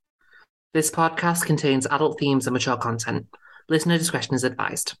This podcast contains adult themes and mature content. Listener discretion is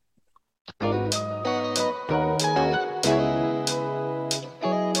advised.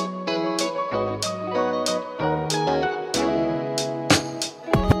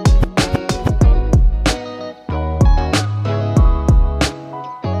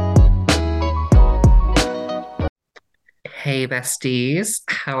 Hey, besties.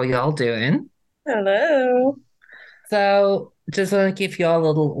 How are y'all doing? Hello. So, just want to give you all a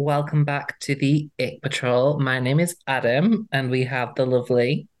little welcome back to the Ick Patrol. My name is Adam, and we have the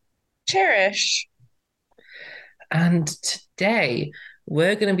lovely. Cherish. And today,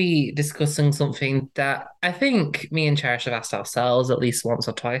 we're going to be discussing something that I think me and Cherish have asked ourselves at least once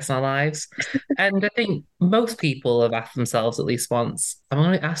or twice in our lives. And I think most people have asked themselves at least once. I'm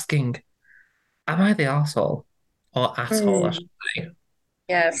only asking, am I the arsehole? Or asshole, I should Hmm. say.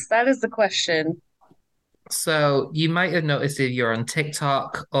 Yes, that is the question. So you might have noticed if you're on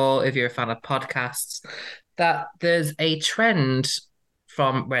TikTok or if you're a fan of podcasts that there's a trend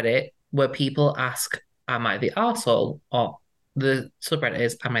from Reddit where people ask, am I the arsehole? Or the subreddit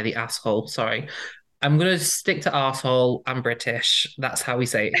is, am I the asshole? Sorry. I'm gonna stick to arsehole. I'm British. That's how we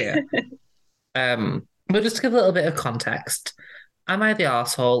say it here. But just to give a little bit of context, Am I the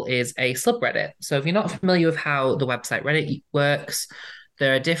Arsehole is a subreddit. So if you're not familiar with how the website Reddit works,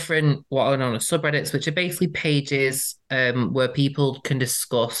 there are different what are known as subreddits, which are basically pages where people can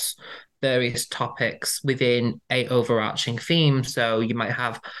discuss various topics within a overarching theme. So you might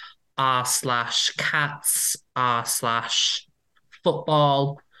have r slash cats, r slash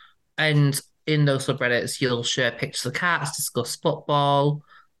football, and in those subreddits, you'll share pictures of cats, discuss football,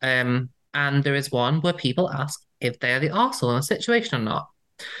 and there is one where people ask if they are the arsehole in a situation or not.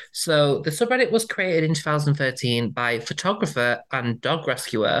 So the subreddit was created in 2013 by photographer and dog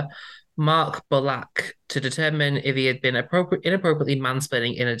rescuer Mark Bullock to determine if he had been inappropriately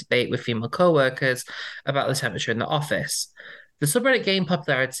mansplaining in a debate with female co-workers about the temperature in the office. The subreddit gained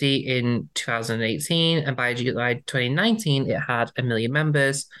popularity in 2018, and by July 2019, it had 1 million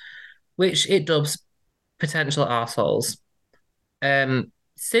members, which it dubs potential arseholes.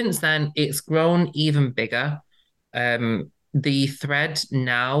 Since then, it's grown even bigger. The thread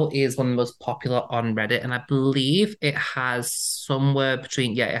now is one of the most popular on Reddit, and I believe it has somewhere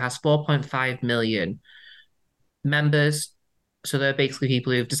between, yeah, it has 4.5 million members. So they're basically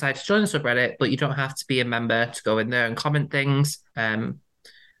people who've decided to join the subreddit, but you don't have to be a member to go in there and comment things. And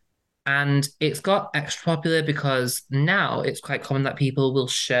it's got extra popular because now it's quite common that people will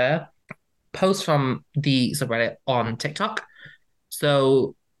share posts from the subreddit on TikTok.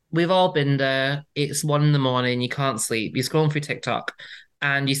 So we've all been there. It's 1 in the morning, you can't sleep. You're scrolling through TikTok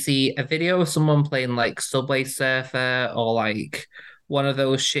and you see a video of someone playing like Subway Surfer or like one of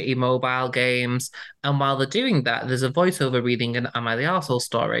those shitty mobile games. And while they're doing that, there's a voiceover reading an Am I the Arsehole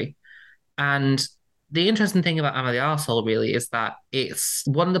story. And the interesting thing about Am I the Arsehole really is that it's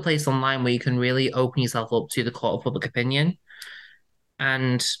one of the places online where you can really open yourself up to the court of public opinion.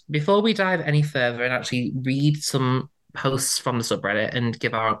 And before we dive any further and actually read some posts from the subreddit and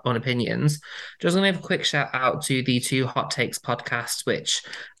give our own opinions, just going to give a quick shout out to the two Hot Takes podcasts, which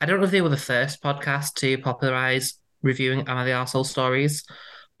I don't know if they were the first podcast to popularize reviewing Am I the Arsehole stories,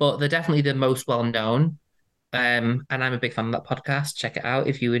 but they're definitely the most well known. And I'm a big fan of that podcast. Check it out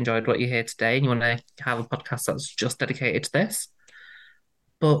if you enjoyed what you hear today and you want to have a podcast that's just dedicated to this.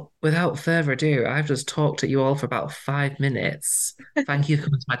 But without further ado, I've just talked at you all for about 5 minutes. Thank you for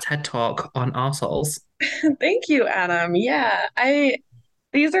coming to my TED Talk on arseholes. Thank you, Adam. Yeah, I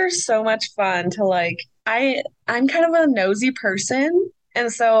these are so much fun to I'm kind of a nosy person,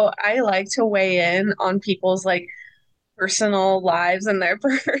 and so I like to weigh in on people's personal lives and their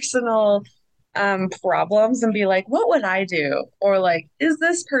personal problems and be like, what would I do? Or like, is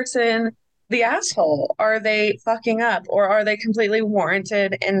this person the asshole? Are they fucking up or are they completely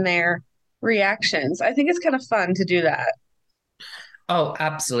warranted in their reactions? I think it's kind of fun to do that. Oh,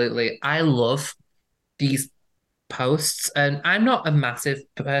 absolutely. I love these posts. And I'm not a massive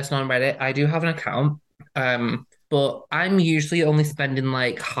person on Reddit. I do have an account. But I'm usually only spending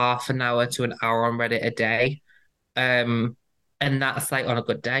like half an hour to an hour on Reddit a day. Um, and that's like on a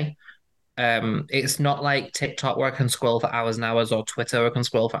good day. It's not like TikTok where I can scroll for hours and hours or Twitter where I can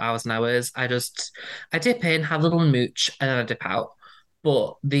scroll for hours and hours. I dip in, have a little mooch, and then I dip out.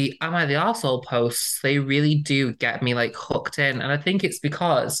 But the Am I the Arsehole posts, they really do get me like hooked in. And I think it's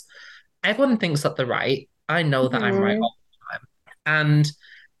because everyone thinks that they're right. I know that I'm right Mhm. all the time. And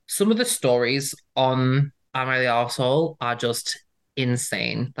some of the stories on Am I the Arsehole are just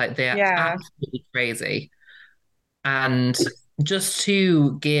insane. Like they're Yeah. absolutely crazy. And just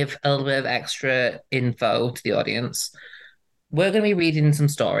to give a little bit of extra info to the audience, we're going to be reading some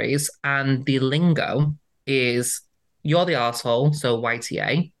stories, and the lingo is you're the arsehole, so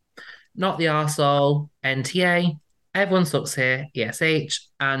YTA, not the arsehole, NTA, everyone sucks here, ESH,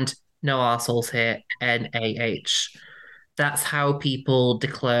 and no arseholes here, NAH. That's how people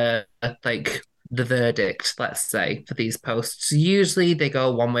declare like the verdict, let's say, for these posts. Usually they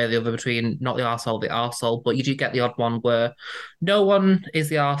go one way or the other between not the arsehole, but you do get the odd one where no one is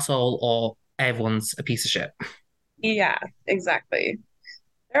the arsehole or everyone's a piece of shit. Yeah, exactly.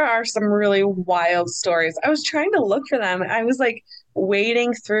 There are some really wild stories. I was trying to look for them. I was like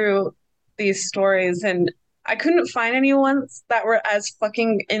wading through these stories and I couldn't find any ones that were as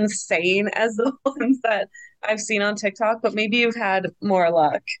fucking insane as the ones that I've seen on TikTok, but maybe you've had more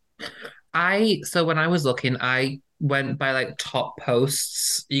luck. So when I was looking, I went by like top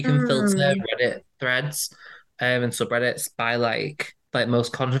posts. You can filter Mm, Reddit threads and subreddits by like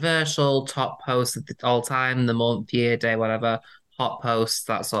most controversial, top posts of the all time, the month, year, day, whatever, hot posts,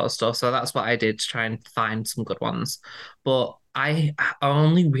 that sort of stuff. So that's what I did to try and find some good ones. But I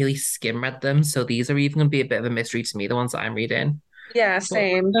only really skim read them, so these are even going to be a bit of a mystery to me, the ones that I'm reading. yeah, But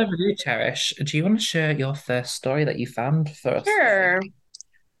same. over you, Cherish, do you want to share your first story that you found for us today? Sure.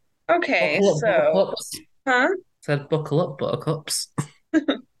 Okay, Buckle up, so, buttercups. huh? Said buckle up, buttercups.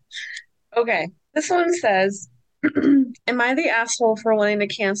 Okay. This one says, am I the asshole for wanting to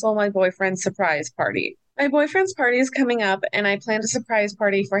cancel my boyfriend's surprise party? My boyfriend's party is coming up, and I planned a surprise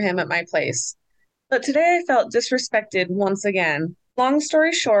party for him at my place. But today I felt disrespected once again. Long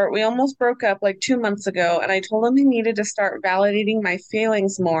story short, we almost broke up like 2 months ago, and I told him he needed to start validating my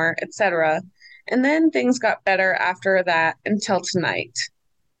feelings more, etc. And then things got better after that until tonight.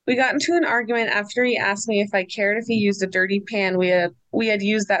 We got into an argument after he asked me if I cared if he used a dirty pan we had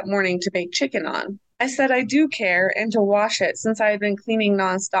used that morning to bake chicken on. I said I do care and to wash it since I had been cleaning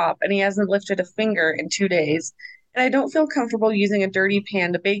nonstop and he hasn't lifted a finger in 2 days. And I don't feel comfortable using a dirty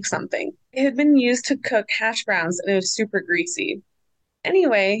pan to bake something. It had been used to cook hash browns and it was super greasy.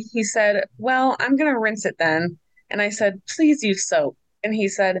 Anyway, he said, well, I'm gonna rinse it then. And I said, please use soap. And he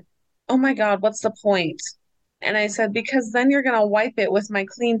said, oh my God, what's the point? And I said, because then you're gonna wipe it with my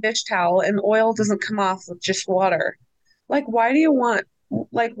clean dish towel and oil doesn't come off with just water. Like, why do you want,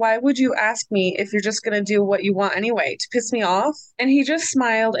 like, why would you ask me if you're just gonna do what you want anyway? To piss me off? And he just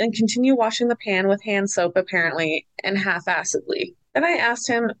smiled and continued washing the pan with hand soap, apparently, and half-assedly. Then I asked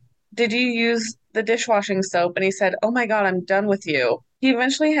him, did you use the dishwashing soap? And he said, oh my God, I'm done with you. He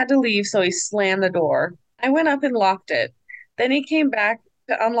eventually had to leave, so he slammed the door. I went up and locked it. Then he came back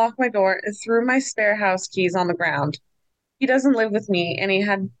to unlock my door and threw my spare house keys on the ground. He doesn't live with me, and he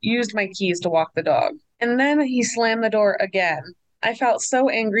had used my keys to walk the dog. And then he slammed the door again. I felt so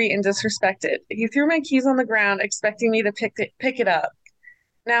angry and disrespected. He threw my keys on the ground, expecting me to pick it up.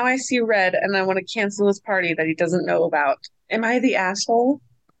 Now I see red, and I want to cancel his party that he doesn't know about. Am I the asshole?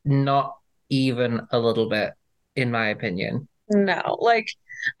 Not even a little bit, in my opinion. No. Like,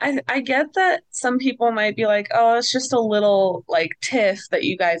 I get that some people might be like, oh, it's just a little like tiff that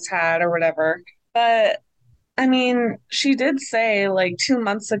you guys had or whatever. But I mean, she did say like 2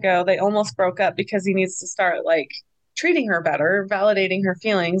 months ago they almost broke up because he needs to start like treating her better, validating her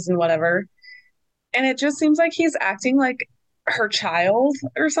feelings and whatever. And it just seems like he's acting like her child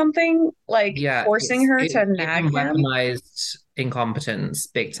or something, like Yeah, forcing it's her it's to nag given him. weaponized incompetence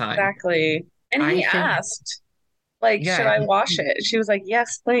big time. Exactly. And I he think, asked, like, should yeah, I wash it? She was like,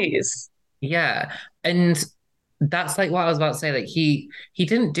 yes, please. yeah. And that's like what I was about to say. Like he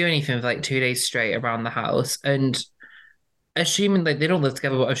didn't do anything for like 2 days straight around the house. And assuming like they don't live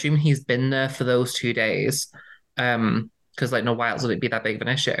together, but assuming he's been there for those 2 days, because like no, why else would it be that big of an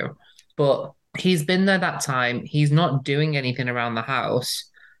issue? But he's been there that time. He's not doing anything around the house.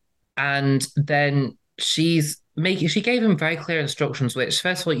 And then she gave him very clear instructions, which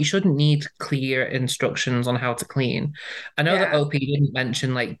first of all, you shouldn't need clear instructions on how to clean. I know that Yeah. OP didn't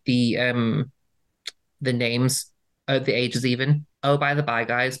mention like the names of the ages even. Oh, by the by,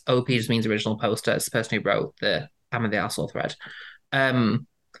 guys, OP just means original poster. It's the person who wrote the I'm in the Arsehole thread. Um,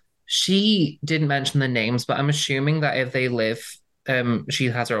 she didn't mention the names, but I'm assuming that if they live, she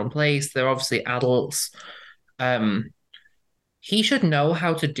has her own place. They're obviously adults. Um, he should know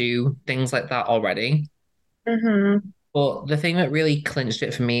how to do things like that already. Mm-hmm. But the thing that really clinched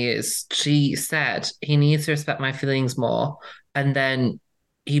it for me is she said he needs to respect my feelings more. And then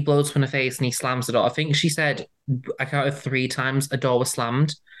he blows up in her face and he slams the door. I think she said, I counted 3 times a door was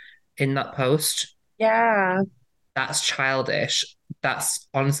slammed in that post. Yeah. That's childish. That's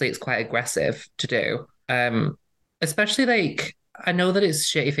honestly, it's quite aggressive to do. Especially like, I know that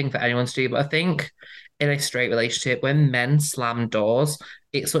it's a shitty thing for anyone to do, but I think in a straight relationship, when men slam doors,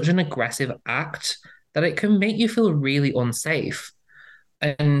 it's such an aggressive act that it can make you feel really unsafe.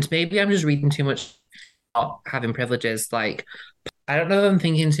 And maybe I'm just reading too much about having privileges. Like, I don't know if I'm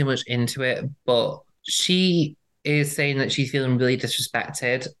thinking too much into it, but she is saying that she's feeling really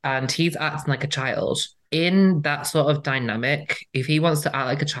disrespected and he's acting like a child. In that sort of dynamic, if he wants to act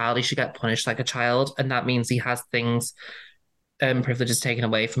like a child, he should get punished like a child. And that means he has things, privileges taken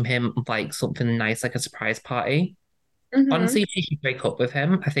away from him, like something nice, like a surprise party. Hmm. Honestly, she should break up with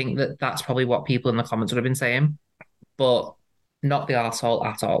him. I think that that's probably what people in the comments would have been saying, but not the arsehole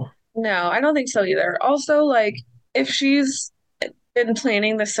at all. No, I don't think so either. Also, like, if she's been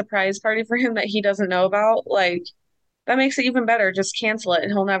planning this surprise party for him that he doesn't know about, like, that makes it even better. Just cancel it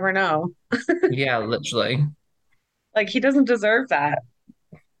and he'll never know. Yeah, literally. Like, he doesn't deserve that.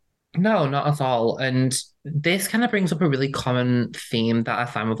 No, not at all. And this kind of brings up a really common theme that I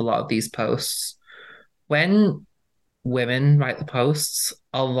find with a lot of these posts. When women write the posts,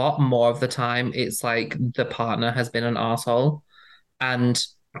 a lot more of the time it's like the partner has been an arsehole and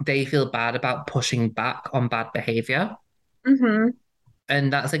they feel bad about pushing back on bad behavior. Hmm.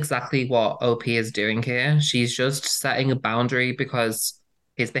 And that's exactly what OP is doing here. She's just setting a boundary because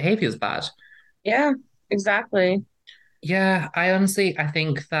his behavior is bad. Yeah, exactly. Yeah, I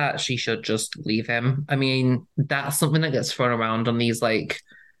think that she should just leave him. I mean, that's something that gets thrown around on these like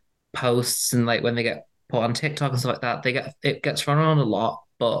posts and like when they get put on TikTok and stuff like that, it gets thrown around a lot.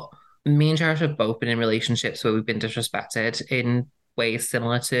 But me and Jared have both been in relationships where we've been disrespected in ways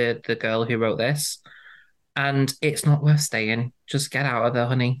similar to the girl who wrote this. And it's not worth staying. Just get out of there,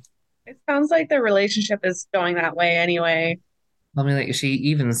 honey. It sounds like the relationship is going that way anyway. I mean, like she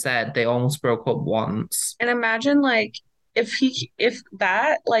even said they almost broke up once. And imagine like if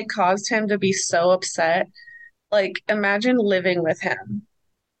that like caused him to be so upset, like imagine living with him.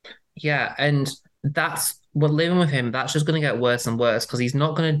 Yeah, and that's we're living with him. That's just going to get worse and worse because he's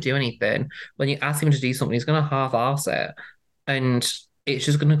not going to do anything. When you ask him to do something, he's going to half-arse it, and it's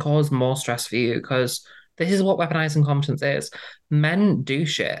just going to cause more stress for you because this is what weaponized incompetence is. Men do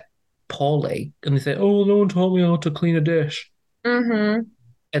shit poorly, and they say, "Oh, no one taught me how to clean a dish," Mm-hmm.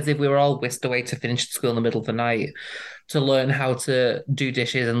 as if we were all whisked away to finish school in the middle of the night to learn how to do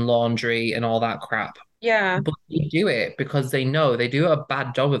dishes and laundry and all that crap. Yeah, But they do it because they know they do a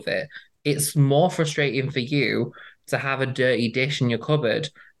bad job of it. It's more frustrating for you to have a dirty dish in your cupboard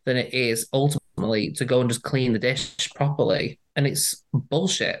than it is ultimately to go and just clean the dish properly. And it's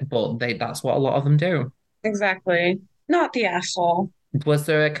bullshit, but that's what a lot of them do. exactly. Not the asshole. Was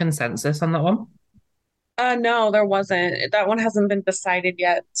there a consensus on that one? No, there wasn't. That one hasn't been decided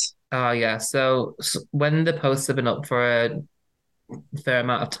yet. Oh yeah. So when the posts have been up for a fair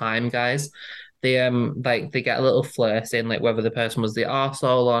amount of time, guys, they get a little flirt saying like whether the person was the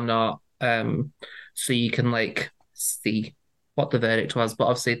arsehole or not. So you can like see what the verdict was. But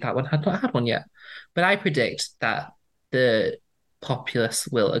obviously that one had not had one yet. But I predict that the populace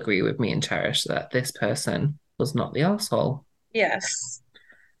will agree with me and Cherish that this person was not the arsehole. Yes.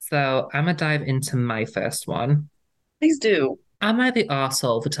 So I'm gonna dive into my first one. Please do. Am I the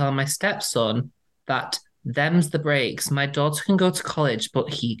arsehole for telling my stepson that them's the breaks? My daughter can go to college, but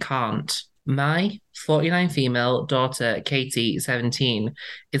he can't. My 49 female daughter, Katie, 17,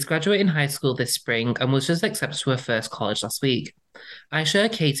 is graduating high school this spring and was just accepted to her first college last week. I share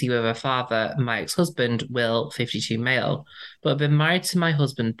Katie with her father, my ex-husband, Will, 52 male, but have been married to my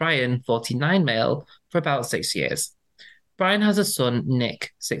husband, Brian, 49 male, for about 6 years. Brian has a son,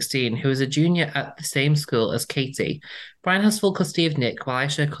 Nick, 16, who is a junior at the same school as Katie. Brian has full custody of Nick while I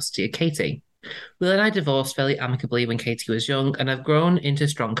share custody of Katie. Will and I divorced fairly amicably when Katie was young and have grown into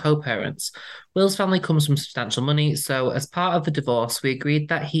strong co parents. Will's family comes from substantial money, so as part of the divorce, we agreed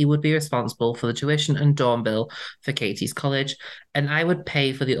that he would be responsible for the tuition and dorm bill for Katie's college, and I would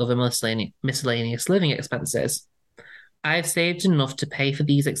pay for the other miscellaneous living expenses. I've saved enough to pay for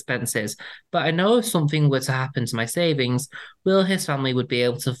these expenses, but I know if something were to happen to my savings, Will and his family would be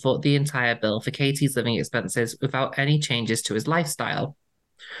able to foot the entire bill for Katie's living expenses without any changes to his lifestyle.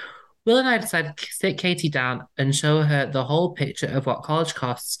 Will and I decided to sit Katie down and show her the whole picture of what college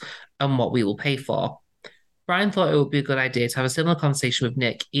costs and what we will pay for. Brian thought it would be a good idea to have a similar conversation with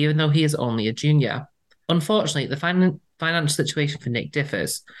Nick, even though he is only a junior. Unfortunately, the financial situation for Nick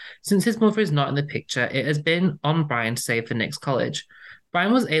differs. Since his mother is not in the picture, it has been on Brian to save for Nick's college.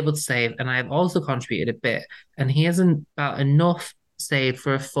 Brian was able to save, and I have also contributed a bit, and he has about enough saved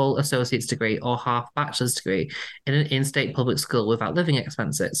for a full associate's degree or half bachelor's degree in an in-state public school without living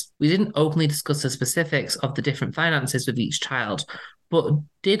expenses. We didn't openly discuss the specifics of the different finances with each child, but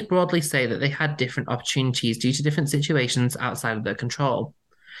did broadly say that they had different opportunities due to different situations outside of their control.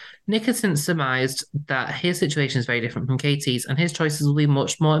 Nick has since surmised that his situation is very different from Katie's, and his choices will be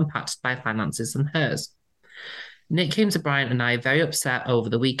much more impacted by finances than hers. Nick came to Brian and I very upset over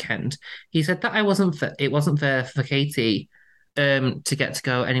the weekend. He said that it wasn't fair for Katie to get to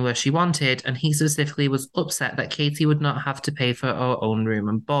go anywhere she wanted, and he specifically was upset that Katie would not have to pay for her own room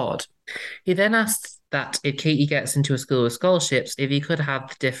and board. He then asked that if Katie gets into a school with scholarships, if he could have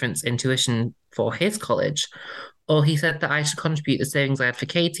the difference in tuition for his college. Or he said that I should contribute the savings I had for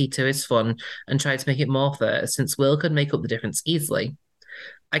Katie to his fund and try to make it more fair, since Will could make up the difference easily.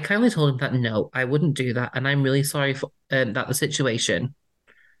 I kindly told him that no, I wouldn't do that, and I'm really sorry for that the situation.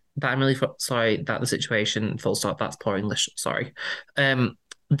 That I'm really sorry that the situation. Full stop. That's poor English. Sorry.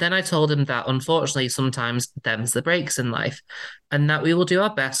 Then I told him that unfortunately sometimes them's the breaks in life, and that we will do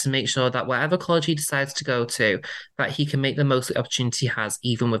our best to make sure that whatever college he decides to go to, that he can make the most of the opportunity he has,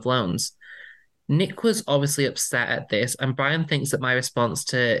 even with loans. Nick was obviously upset at this, and Brian thinks that my response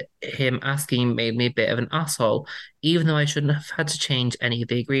to him asking made me a bit of an asshole, even though I shouldn't have had to change any of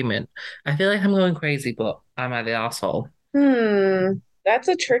the agreement. I feel like I'm going crazy, but am I the asshole? Hmm, that's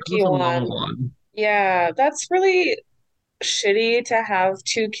a That tricky was a long one. one. Yeah, that's really shitty to have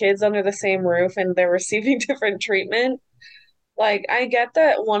two kids under the same roof and they're receiving different treatment. Like, I get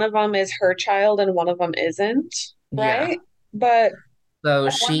that one of them is her child and one of them isn't, Yeah. right? But So I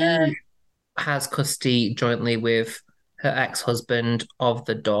wonder, she has custody jointly with her ex-husband of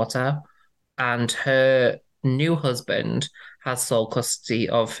the daughter, and her new husband has sole custody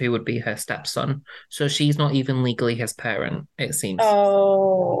of who would be her stepson. So she's not even legally his parent, it seems.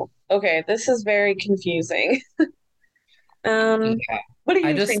 oh, okay, this is very confusing. Yeah. What do I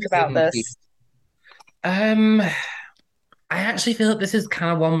you just think about think this? um I actually feel like this is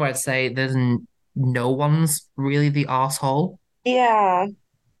kind of one where I'd say no one's really the asshole. Yeah,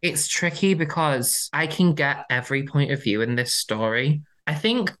 It's tricky because I can get every point of view in this story. I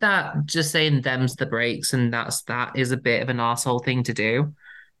think that just saying them's the breaks and that's that is a bit of an asshole thing to do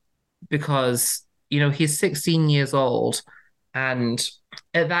because, he's 16 years old and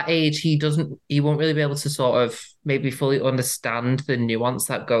at that age he won't really be able to sort of maybe fully understand the nuance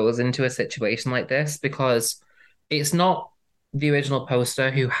that goes into a situation like this because it's not the original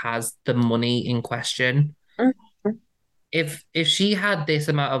poster who has the money in question. mm-hmm. If she had this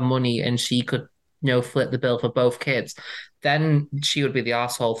amount of money and she could, flip the bill for both kids, then she would be the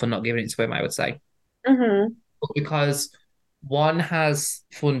asshole for not giving it to him, I would say. Mm-hmm. But because one has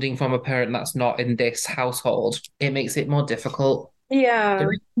funding from a parent that's not in this household, it makes it more difficult. Yeah,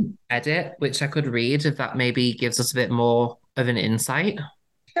 There is an edit, which I could read if that maybe gives us a bit more of an insight.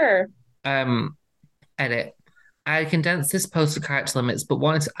 sure. Um, Edit. I condensed this post to character limits, but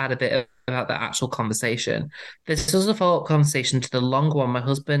wanted to add a bit about the actual conversation. This was a follow-up conversation to the long one my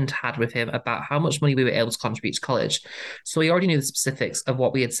husband had with him about how much money we were able to contribute to college. So we already knew the specifics of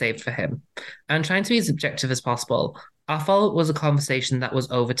what we had saved for him. And trying to be as objective as possible, our follow-up was a conversation that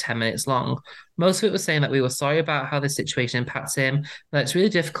was over 10 minutes long. Most of it was saying that we were sorry about how this situation impacts him, that it's really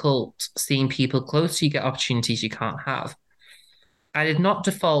difficult seeing people close to you get opportunities you can't have. I did not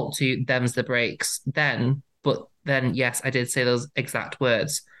default to them's the breaks then, but then, yes, I did say those exact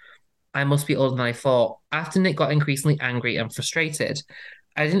words. I must be older than I thought. After Nick got increasingly angry and frustrated,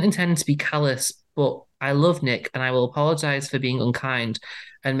 I didn't intend to be callous, but I love Nick and I will apologize for being unkind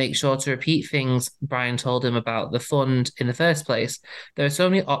and make sure to repeat things Brian told him about the fund in the first place. There are so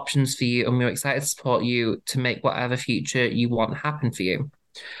many options for you, and we're excited to support you to make whatever future you want happen for you.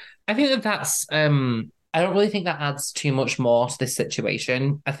 I think that I don't really think that adds too much more to this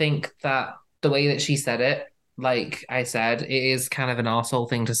situation. I think that the way that she said it, like I said, it is kind of an arsehole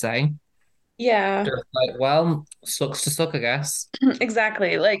thing to say. Yeah, Just like, well, sucks to suck, I guess.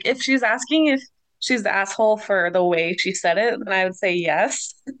 exactly. Like, if she's asking if she's the asshole for the way she said it, then I would say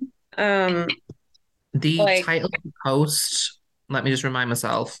yes. Um, The like, title of the post, let me just remind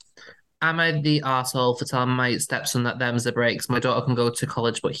myself. Am I the arsehole for telling my stepson that them's the breaks? My daughter can go to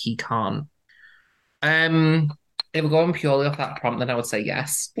college, but he can't. Um, if we're going purely off that prompt, then I would say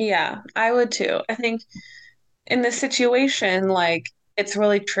yes. yeah, I would too. I think in this situation, like, it's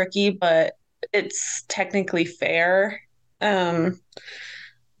really tricky, but it's technically fair. Um,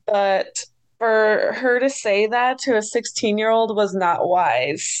 but for her to say that to a 16-year-old was not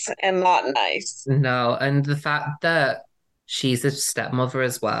wise and not nice. No, and the fact that she's a stepmother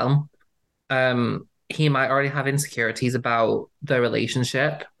as well, he might already have insecurities about the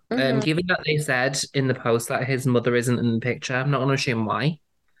relationship. Hmm. Given that they said in the post that his mother isn't in the picture, I'm not going to assume why,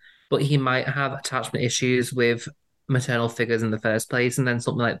 but he might have attachment issues with maternal figures in the first place, and then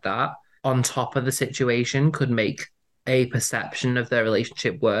something like that on top of the situation could make a perception of their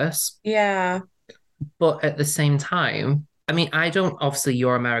relationship worse. Yeah. But at the same time, I mean, I don't obviously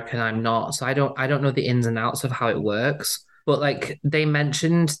you're American, I'm not, so I don't know the ins and outs of how it works. But like they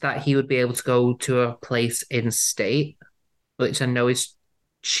mentioned that he would be able to go to a place in state, which I know is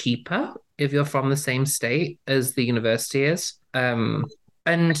cheaper if you're from the same state as the university is. And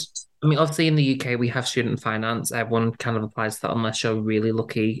I mean, obviously in the UK we have student finance. Everyone kind of applies to that unless you're really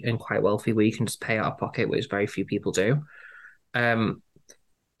lucky and quite wealthy, where you can just pay out of pocket, which very few people do. Um,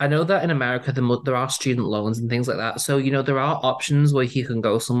 I know that in America there are student loans and things like that. So, there are options where you can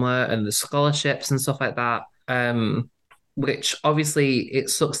go somewhere and the scholarships and stuff like that. Which obviously it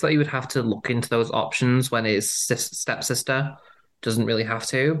sucks that you would have to look into those options when his stepsister doesn't really have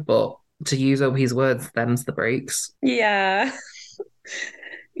to. But to use OP's words, them's the breaks. Yeah.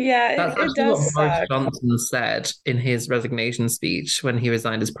 Yeah, That's it actually does what Boris suck. Johnson said in his resignation speech when he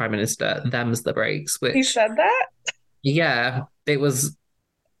resigned as prime minister. Them's the breaks, He which, said that? yeah, it was.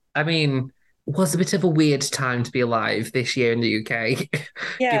 I mean, was a bit of a weird time to be alive this year in the UK,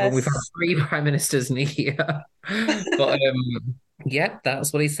 given we've had Yes. three prime ministers in a year. But yeah,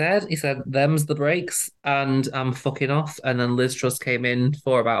 that's what he said. He said, "Them's the breaks," and I'm fucking off. And then Liz Truss came in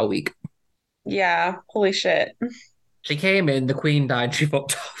for about a week. Yeah. Holy shit. She came in, the Queen died, she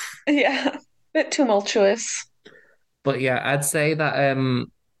fucked off. Yeah. Bit tumultuous. But yeah, I'd say that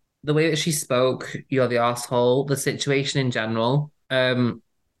the way that she spoke, you're the asshole, the situation in general,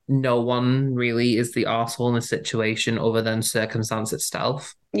 no one really is the asshole in the situation other than circumstance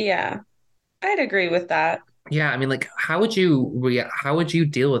itself. Yeah. I'd agree with that. Yeah, I mean, like, how would you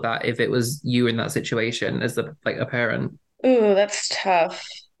deal with that if it was you in that situation as a parent? Ooh, that's tough.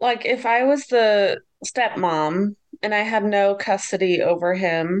 Like, if I was the stepmom and I had no custody over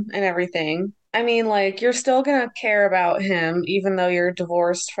him and everything, I mean, like, you're still gonna care about him even though you're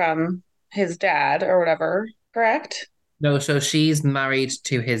divorced from his dad or whatever, correct? No, so she's married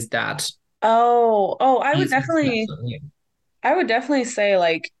to his dad. Oh, He's his stepson. I would definitely say,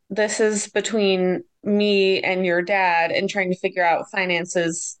 like, this is between me and your dad and trying to figure out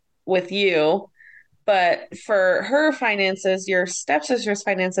finances with you. But for her finances, your stepsister's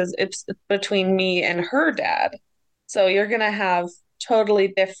finances, it's between me and her dad. So you're going to have totally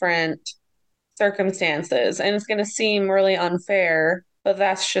different circumstances, and it's going to seem really unfair, but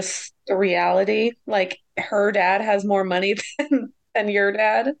that's just the reality. Like her dad has more money than your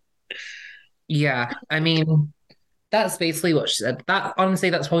dad. Yeah, I mean, that's basically what she said. That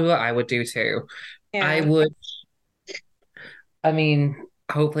honestly, that's probably what I would do too. I Yeah. would, I mean,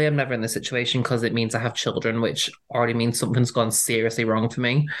 hopefully I'm never in this situation because it means I have children, which already means something's gone seriously wrong for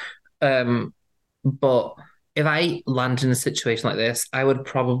me. Um, but if I land in a situation like this, I would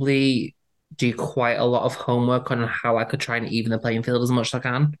probably do quite a lot of homework on how I could try and even the playing field as much as I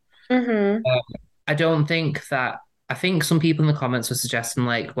can. Mm-hmm. Um, I don't think that, I think some people in the comments were suggesting,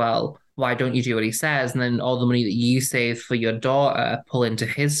 like, well, why don't you do what he says? And then all the money that you save for your daughter pull into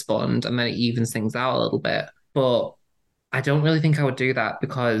his fund and then it evens things out a little bit. But I don't really think I would do that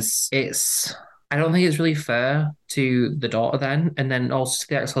because I don't think it's really fair to the daughter then, and then also to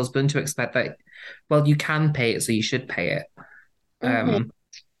the ex-husband to expect that, well, you can pay it, so you should pay it. Mm-hmm. Um,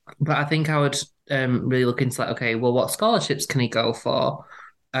 but I think I would really look into like, okay, well, what scholarships can he go for?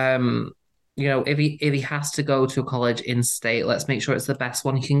 Um, if he has to go to a college in state, let's make sure it's the best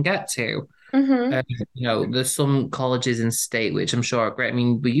one he can get to. Mm-hmm. There's some colleges in state which I'm sure are great. I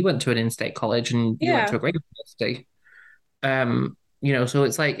mean, but you went to an in-state college and you went to Yeah. a great university. So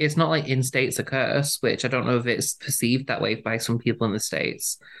it's like it's not like in-state's a curse, which I don't know if it's perceived that way by some people in the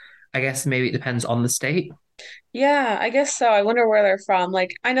States. I guess maybe it depends on the state. Yeah, I guess so. I wonder where they're from.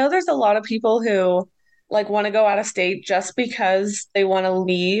 Like, I know there's a lot of people who like want to go out of state just because they want to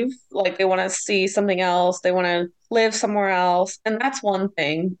leave, like they want to see something else, they want to live somewhere else, and that's one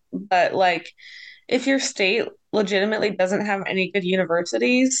thing. But like if your state legitimately doesn't have any good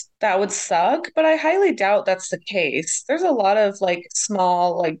universities, that would suck, but I highly doubt that's the case. There's a lot of like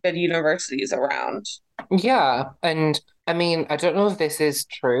small, like good universities around. Yeah, and I mean, I don't know if this is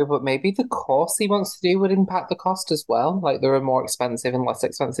true, but maybe the course he wants to do would impact the cost as well. Like there are more expensive and less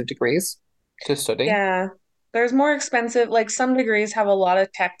expensive degrees to study. Yeah. There's more expensive, like some degrees have a lot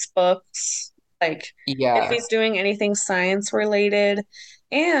of textbooks, like if Yeah, he's doing anything science related.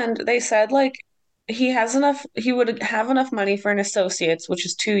 And they said like he would have enough money for an associate's, which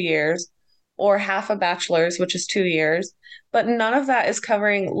is 2 years, or half a bachelor's, which is 2 years, but none of that is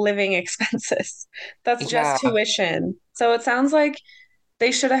covering living expenses. That's just yeah, tuition. So it sounds like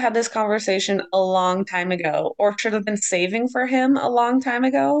they should have had this conversation a long time ago, or should have been saving for him a long time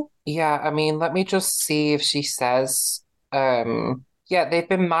ago. yeah. I mean, let me just see if she says. Yeah, they've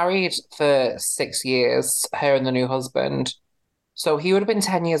been married for 6 years, her and the new husband. So he would have been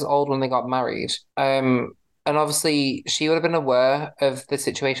 10 years old when they got married. And obviously, she would have been aware of the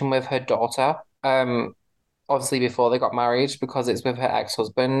situation with her daughter, obviously before they got married because it's with her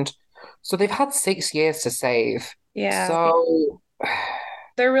ex-husband. So they've had 6 years to save. Yeah. So,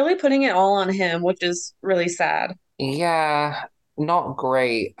 They're really putting it all on him, which is really sad. yeah, not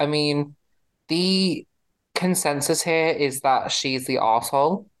great. I mean, the consensus here is that she's the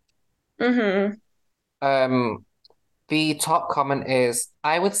arsehole. Mm-hmm. Um, the top comment is,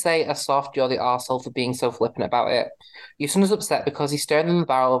 I would say a soft, you're the arsehole for being so flippant about it. Your son is upset because he's staring in the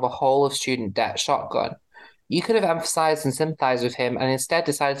barrel of a whole of student debt shotgun. You could have emphasized and sympathized with him and instead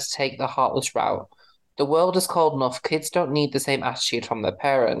decided to take the heartless route. The world is cold enough. Kids don't need the same attitude from their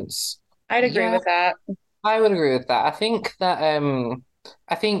parents. I'd agree Yeah, with that. I would agree with that. I think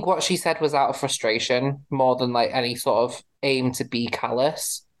what she said was out of frustration more than like any sort of aim to be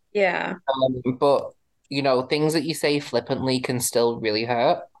callous. Yeah. But things that you say flippantly can still really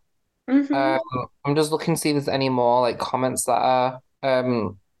hurt. Mm-hmm. Um, I'm just looking to see if there's any more like comments that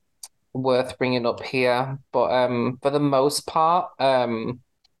are worth bringing up here. But for the most part,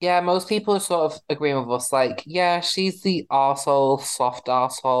 yeah, most people are sort of agreeing with us. Like, yeah, she's the arsehole, soft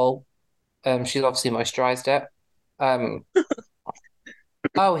arsehole. She's obviously moisturized it. Um,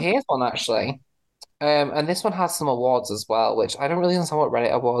 oh, here's one actually. And this one has some awards as well, which I don't really understand what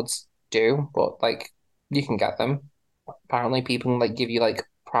Reddit awards do, but like you can get them. Apparently, people can like give you like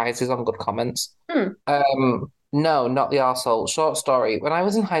prizes on good comments. Hmm. No, not the arsehole. Short story. When I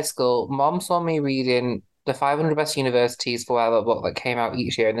was in high school, mom saw me reading the 500 Best Universities Forever book that came out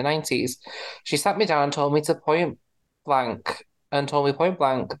each year in the 90s. She sat me down and blank told me point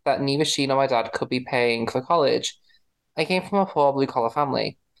blank that neither she nor my dad could be paying for college. I came from a poor blue collar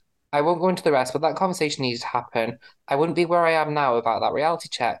family. I won't go into the rest, but that conversation needed to happen. I wouldn't be where I am now without that reality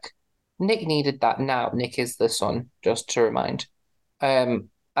check. Nick needed that now. Nick is the son, just to remind. At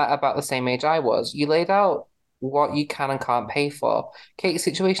about the same age I was. You laid out what you can and can't pay for. Kate's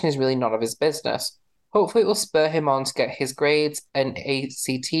situation is really none of his business. Hopefully, it will spur him on to get his grades and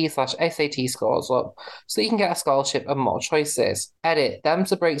ACT/SAT scores up so he can get a scholarship and more choices. Edit. Them's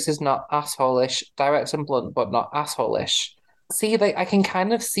the breaks is not assholish, direct and blunt, but not assholish. See, like I can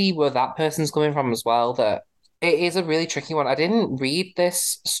kind of see where that person's coming from as well, that it is a really tricky one. I didn't read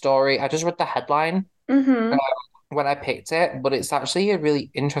this story, I just read the headline Mm-hmm. when I picked it, but it's actually a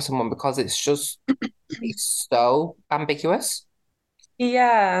really interesting one because it's so ambiguous.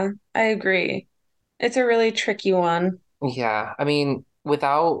 Yeah, I agree. It's a really tricky one. Yeah, I mean,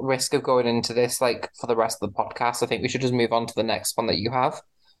 without risk of going into this like for the rest of the podcast, I think we should just move on to the next one that you have.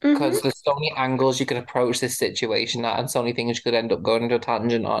 Mm-hmm. Because there's so many angles you could approach this situation at, and so many things you could end up going into a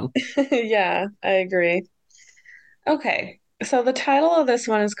tangent on. Yeah, I agree. Okay, so the title of this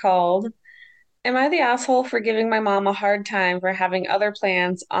one is called Am I the Asshole for Giving My Mom a Hard Time for Having Other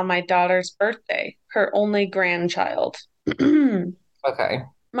Plans on My Daughter's Birthday, her only grandchild? Okay.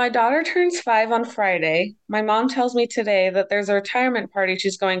 My daughter turns 5 on Friday. My mom tells me today that there's a retirement party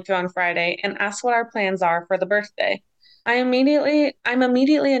she's going to on Friday and asks what our plans are for the birthday. I'm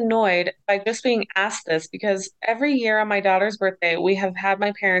immediately annoyed by just being asked this because every year on my daughter's birthday we have had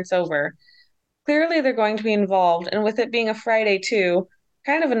my parents over. Clearly they're going to be involved, and with it being a Friday too,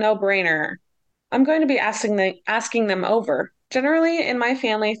 kind of a no-brainer. I'm going to be asking them over. Generally, in my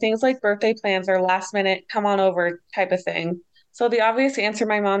family, things like birthday plans are last minute, come on over type of thing. So the obvious answer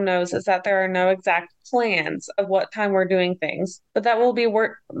my mom knows is that there are no exact plans of what time we're doing things, but that will be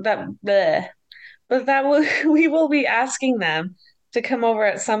work that bleh, but that will we will be asking them to come over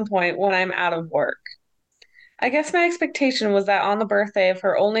at some point when I'm out of work. I guess my expectation was that on the birthday of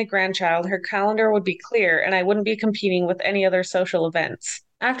her only grandchild, her calendar would be clear and I wouldn't be competing with any other social events.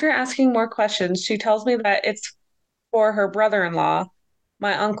 After asking more questions, she tells me that it's for her brother-in-law,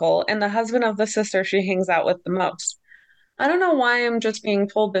 my uncle, and the husband of the sister she hangs out with the most. I don't know why I'm just being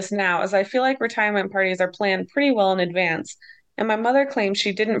told this now, as I feel like retirement parties are planned pretty well in advance, and my mother claims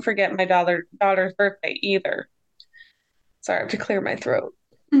she didn't forget my daughter's birthday either. Sorry, I have to clear my throat.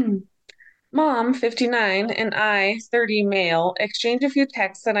 Mom, 59, and I, 30 male, exchange a few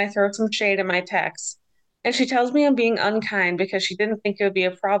texts and I throw some shade in my texts. And she tells me I'm being unkind because she didn't think it would be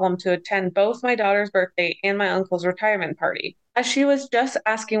a problem to attend both my daughter's birthday and my uncle's retirement party, as she was just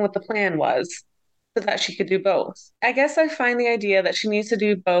asking what the plan was so that she could do both. I guess I find the idea that she needs to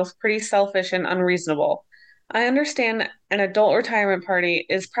do both pretty selfish and unreasonable. I understand an adult retirement party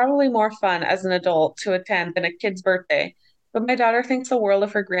is probably more fun as an adult to attend than a kid's birthday, but my daughter thinks the world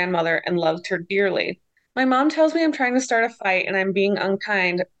of her grandmother and loves her dearly. My mom tells me I'm trying to start a fight and I'm being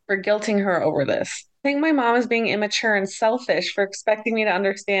unkind for guilting her over this. I think my mom is being immature and selfish for expecting me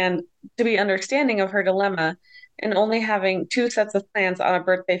to be understanding of her dilemma and only having two sets of plans on a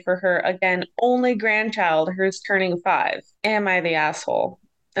birthday for her, again, only grandchild who's turning 5. Am I the asshole?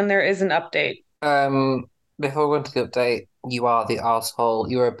 And there is an update. Um, Before we go into the update, you are the asshole.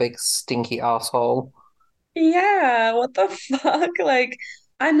 You're a big stinky asshole. Yeah, what the fuck? Like,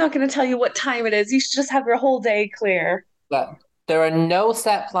 I'm not going to tell you what time it is. You should just have your whole day clear. But there are no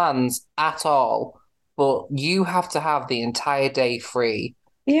set plans at all, but you have to have the entire day free.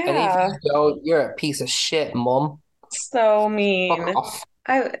 And if Yeah, you don't, you're a piece of shit, mum. so Fuck mean. off.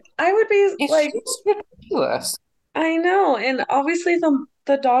 I would be It's like, just ridiculous. I know, and obviously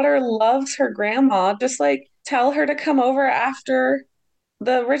the daughter loves her grandma. Just like tell her to come over after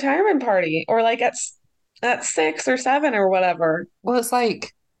the retirement party or like at 6 or 7 or whatever. Well, it's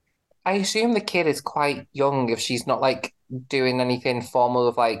like I assume the kid is quite young if she's not like doing anything formal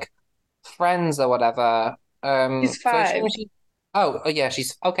with like friends or whatever. She's So I 5. assume she. Oh, yeah,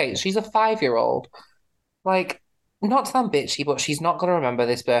 she's okay. She's a 5-year-old. Like, not to sound bitchy, but she's not gonna remember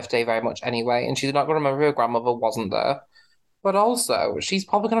this birthday very much anyway, and she's not gonna remember her grandmother wasn't there. But also, she's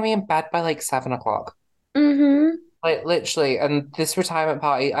probably gonna be in bed by like 7 o'clock. Mm-hmm. Like literally, and this retirement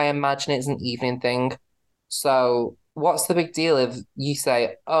party, I imagine it's an evening thing. So what's the big deal if you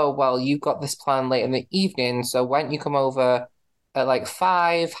say, "Oh, well, you've got this plan late in the evening, so why don't you come over at like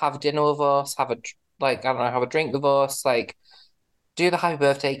 5, have dinner with us, like I don't know, have a drink with us, like do the happy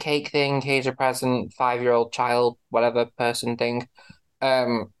birthday cake thing, here's your present, 5-year-old child, whatever person thing,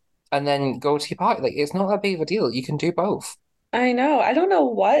 um, and then go to your party." Like it's not that big of a deal. You can do both. I know. I don't know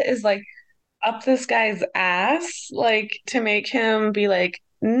what is like up this guy's ass, like to make him be like,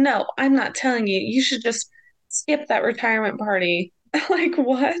 no, I'm not telling you. You should just skip that retirement party. Like,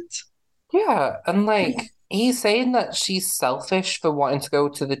 what? Yeah, and like he's saying that she's selfish for wanting to go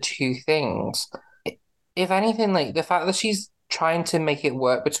to the two things. If anything, like the fact that she's trying to make it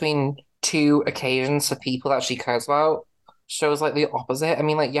work between two occasions for people that she cares about shows like the opposite. I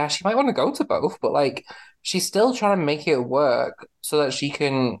mean, like, yeah, she might want to go to both, but like she's still trying to make it work so that she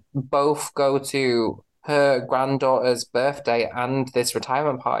can both go to her granddaughter's birthday and this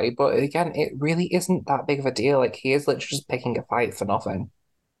retirement party. But again, it really isn't that big of a deal. Like he is literally just picking a fight for nothing.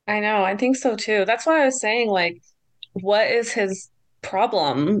 I know. I think so too. That's why I was saying, like, what is his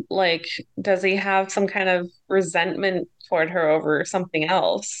problem? Like, does he have some kind of resentment toward her over something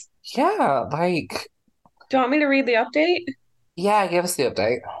else? Yeah, like, Do you want me to read the update? yeah, give us the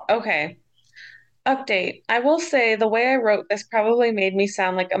update. Okay. Update. I will say the way I wrote this probably made me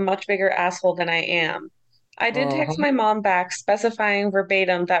sound like a much bigger asshole than I am. I did text Hmm. my mom back specifying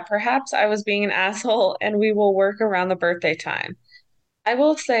verbatim that perhaps I was being an asshole and we will work around the birthday time. I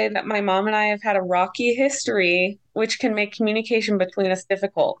will say that my mom and I have had a rocky history, which can make communication between us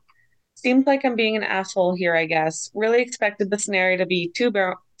difficult. Seems like I'm being an asshole here, I guess. Really expected the scenario to be too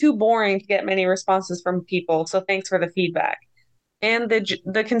boring to get many responses from people, so thanks for the feedback. And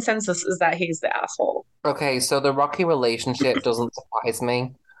the consensus is that he's the asshole. Okay, so the rocky relationship doesn't surprise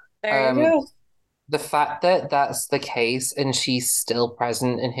me. There you Um, go. the fact that that's the case and she's still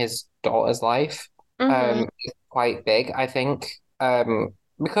present in his daughter's life, Hmm. is quite big, I think.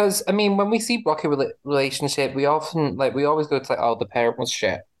 Because I mean, when we see rocky relationship, we always go to like, oh, the parent was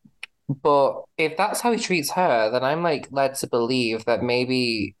shit. But if that's how he treats her, then I'm like led to believe that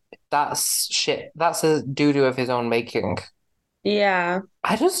maybe that's shit. That's a doo-doo of his own making. Yeah.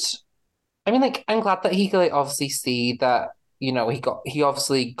 I just, I mean, like, I'm glad that he could like obviously see that, he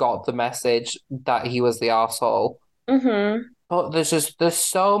obviously got the message that he was the arsehole. Hmm. But there's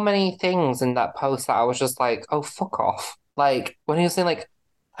so many things in that post that I was just like, oh, fuck off. Like, when he was saying, like,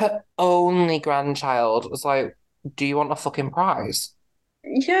 her only grandchild was like, do you want a fucking prize?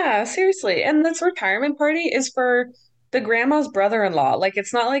 Yeah, seriously. And this retirement party is for the grandma's brother-in-law. Like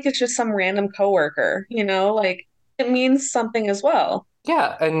it's not like it's just some random coworker, you know? Like it means something as well.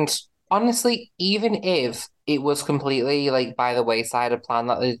 Yeah, and honestly, even if it was completely like by the wayside, a plan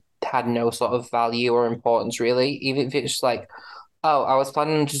that it had no sort of value or importance really, even if it's just like, oh, I was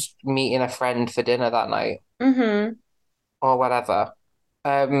planning on just meeting a friend for dinner that night Hmm. or whatever.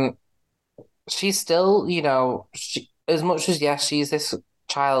 Um, she's still, as much as yes, she's this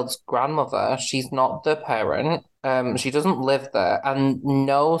child's grandmother, she's not the parent. She doesn't live there, and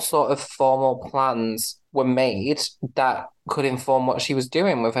no sort of formal plans were made that could inform what she was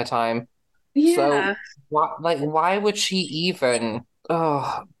doing with her time. So, Yeah. why would she even?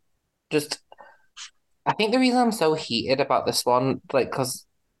 Oh, just. I think the reason I'm so heated about this one, like, because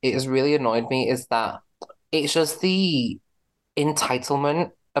it has really annoyed me, is that it's just the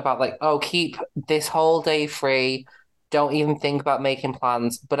entitlement about like, oh, keep this whole day free. Don't even think about making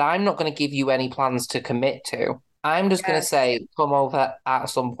plans, but I'm not going to give you any plans to commit to. I'm just gonna Yes. say come over at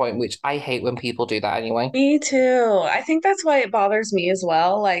some point, which I hate when people do that anyway. Me too. I think that's why it bothers me as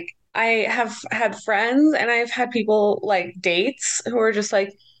well. Like, I have had friends and I've had people like dates who are just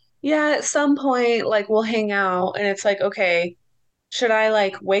like, yeah, at some point, like, we'll hang out. And it's like, okay, should I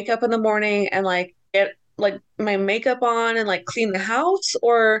like wake up in the morning and like get like my makeup on and like clean the house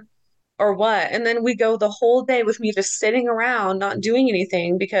or what? And then we go the whole day with me just sitting around not doing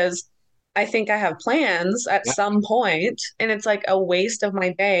anything because I think I have plans at Yeah. some point and it's like a waste of my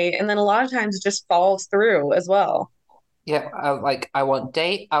day. And then a lot of times it just falls through as well. Yeah, I want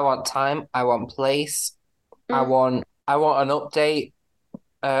date, I want time, I want place, Mm, I want an update,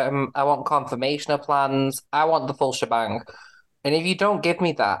 I want confirmation of plans, I want the full shebang. And if you don't give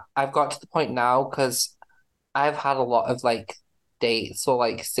me that, I've got to the point now because I've had a lot of like dates or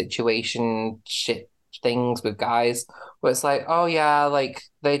like situation shit things with guys where it's like, oh yeah, like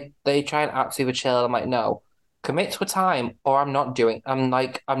they try and act super chill. I'm like, no, commit to a time or I'm not giving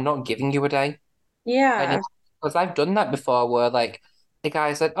you a day. And yeah. because I've done that before where like the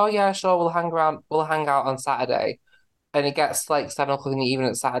guy said, oh yeah, sure, we'll hang out on Saturday. And it gets like 7 o'clock in the evening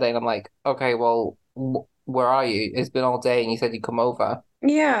on Saturday, and I'm like, okay, well, where are you? It's been all day, and you said you'd come over and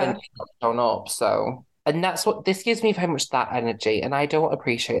Yeah. you've not shown up. So, and that's what this gives me very much that energy, and I don't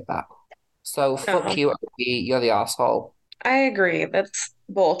appreciate that. So, fuck No, you, Obi, you're the asshole. I agree. That's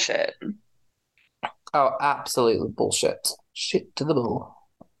bullshit. Oh, absolutely bullshit. Shit to the bull.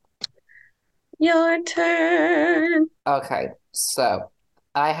 Your turn. Okay, so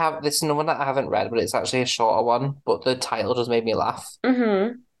I have this is one that I haven't read, but it's actually a shorter one, but the title just made me laugh.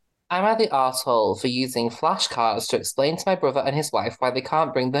 Mm-hmm. Am I the arsehole for using flashcards to explain to my brother and his wife why they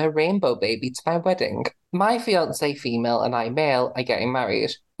can't bring their rainbow baby to my wedding? My fiance, female, and I, male, are getting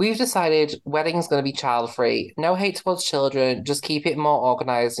married. We've decided wedding's going to be child-free, no hate towards children, just keep it more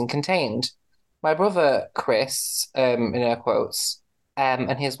organized and contained. My brother, Chris, in air quotes, and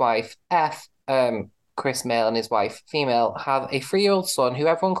his wife, F, Chris, male, and his wife, female, have a 3-year-old son who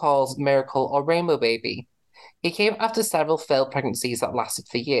everyone calls Miracle or Rainbow Baby. He came after several failed pregnancies that lasted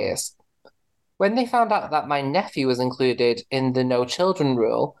for years. When they found out that my nephew was included in the no children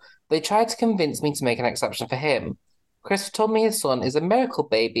rule, they tried to convince me to make an exception for him. Chris told me his son is a miracle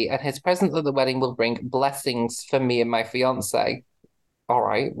baby and his presence at the wedding will bring blessings for me and my fiance. All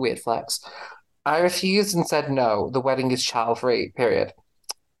right, weird flex. I refused and said no, the wedding is child free, period.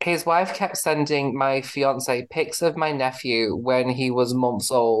 His wife kept sending my fiance pics of my nephew when he was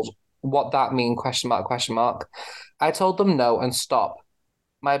months old. What that mean? Question mark, question mark. I told them no and stop.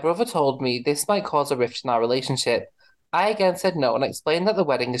 My brother told me this might cause a rift in our relationship. I again said no and explained that the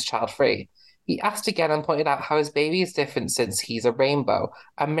wedding is child free. He asked again and pointed out how his baby is different since he's a rainbow,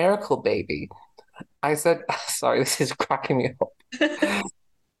 a miracle baby. I said, sorry, this is cracking me up.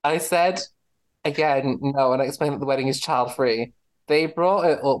 I said again no and explained that the wedding is child free. They brought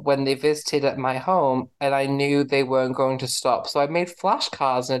it up when they visited at my home, and I knew they weren't going to stop. So I made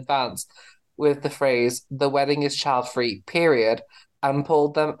flashcards in advance with the phrase, the wedding is child free, period, and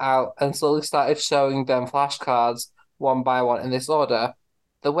pulled them out and slowly started showing them flashcards one by one in this order.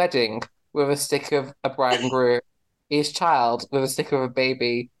 The wedding with a sticker of a bride and groom, each child with a sticker of a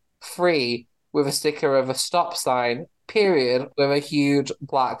baby, free with a sticker of a stop sign, period, with a huge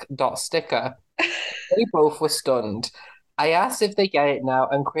black dot sticker. They both were stunned. I asked if they get it now,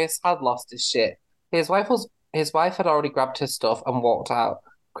 and Chris had lost his shit. His wife had already grabbed his stuff and walked out.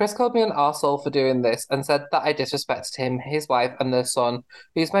 Chris called me an arsehole for doing this and said that I disrespected him, his wife, and their son,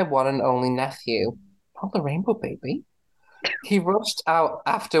 who's my one and only nephew. Not the rainbow baby. He rushed out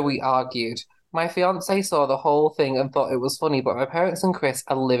after we argued. My fiance saw the whole thing and thought it was funny, but my parents and Chris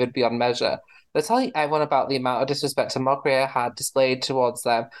are livid beyond measure. They're telling everyone about the amount of disrespect and mockery I had displayed towards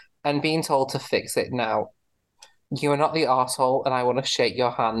them and being told to fix it now. You are not the arsehole, and I want to shake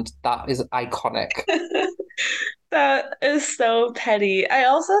your hand. That is iconic. That is so petty. I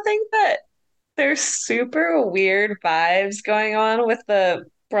also think that there's super weird vibes going on with the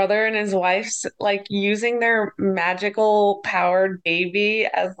brother and his wife's like using their magical powered baby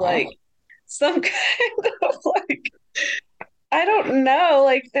as like some kind of like I don't know,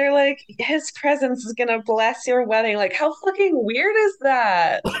 like they're like his presence is gonna bless your wedding. Like how fucking weird is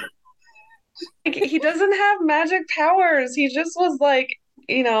that? Like he doesn't have magic powers. He just was like,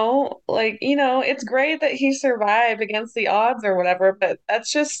 it's great that he survived against the odds or whatever, but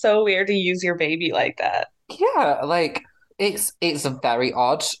that's just so weird to use your baby like that. Yeah, like it's very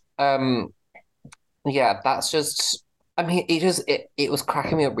odd. Um, yeah, that's just. I mean, it was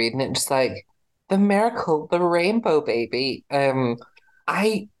cracking me up reading it, just like the miracle, the rainbow baby.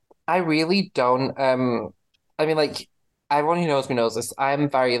 I I really don't. I mean, like everyone who knows me knows this. I'm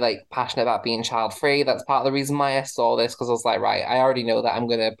very like passionate about being child free. That's part of the reason why I saw this because I was like, right, I already know that I'm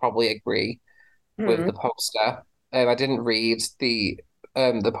gonna probably agree with Hmm. the poster. I didn't read the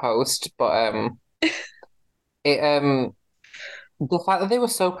post, but it the fact that they were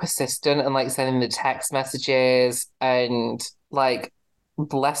so persistent and like sending the text messages and like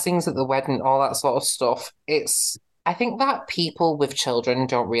blessings at the wedding, all that sort of stuff. I think that people with children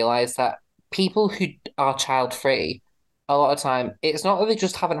don't realize that people who are child free, a lot of time, it's not that they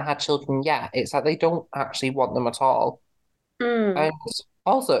just haven't had children yet, it's that they don't actually want them at all. Mm. And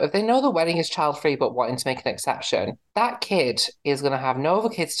also, if they know the wedding is child free but wanting to make an exception, that kid is going to have no other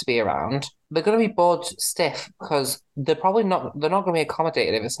kids to be around. They're going to be bored stiff because they're not going to be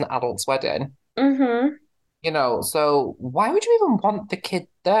accommodated if it's an adult's wedding, Hmm. So why would you even want the kid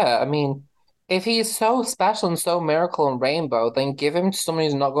there? I mean, if he's so special and so miracle and rainbow, then give him to someone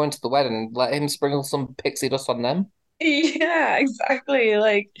who's not going to the wedding. Let him sprinkle some pixie dust on them. Yeah, exactly.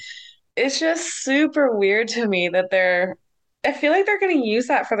 Like it's just super weird to me that I feel like they're going to use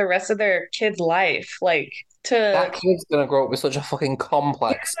that for the rest of their kid's life. Like to, That kid's gonna grow up with such a fucking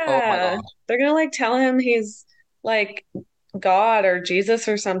complex. Oh my yeah, God. they're going to like tell him he's like God or Jesus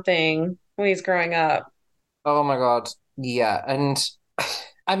or something when he's growing up. Oh my God. Yeah. And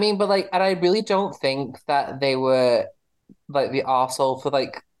I mean, but like, and I really don't think that they were like the arsehole for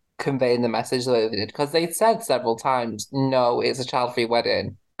like conveying the message the way they did because they said several times, no, it's a child-free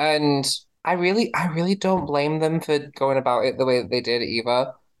wedding. And I really don't blame them for going about it the way that they did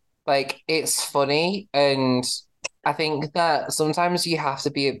either. Like, it's funny, and I think that sometimes you have to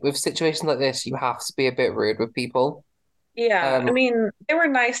be with situations like this, you have to be a bit rude with people. Yeah, I Um, mean, they were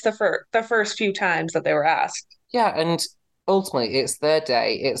nice the first few times that they were asked. Yeah, and ultimately, it's their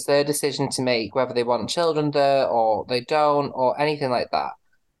day. It's their decision to make whether they want children there or they don't or anything like that.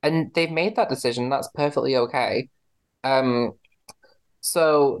 And they've made that decision. That's perfectly okay. Um,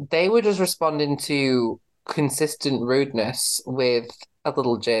 so they were just responding to consistent rudeness with a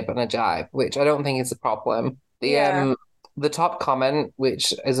little jib and a jibe, which I don't think is a problem. Yeah. The top comment,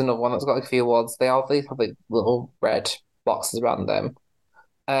 which is another one that's got like a few awards, they have like little red boxes around them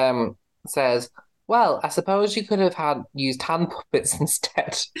says, "Well, I suppose you could have had used hand puppets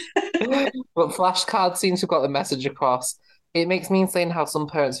instead." But flashcards seem to have got the message across. It makes me insane how some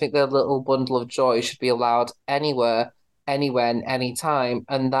parents think their little bundle of joy should be allowed anywhere, anywhen, anytime,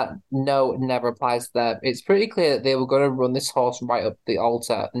 and that no never applies to them. It's pretty clear that they were going to run this horse right up the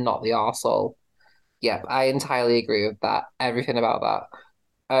altar, not the arsehole. Yeah, I entirely agree with that. Everything about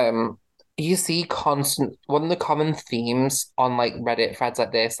that. You see constant one of the common themes on like Reddit threads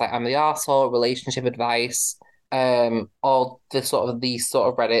like this, like I'm the arsehole, relationship advice, all the sort of these sort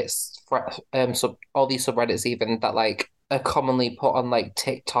of Reddits, all these subreddits even that like are commonly put on like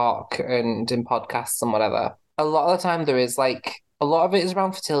TikTok and in podcasts and whatever. A lot of the time there is like a lot of it is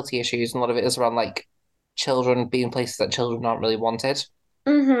around fertility issues and a lot of it is around like children being places that children aren't really wanted.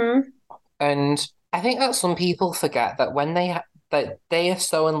 Mm-hmm. And I think that some people forget that that they are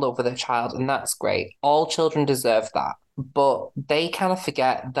so in love with a child, and that's great. All children deserve that, but they kind of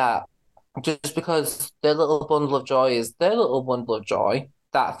forget that just because their little bundle of joy is their little bundle of joy,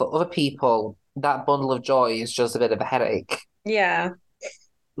 that for other people, that bundle of joy is just a bit of a headache. Yeah.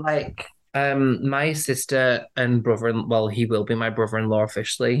 Like, my sister and well, he will be my brother-in-law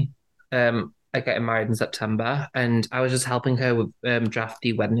officially. Are getting married in September, and I was just helping her with draft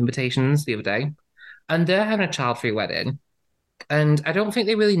the wedding invitations the other day, and they're having a child-free wedding. And I don't think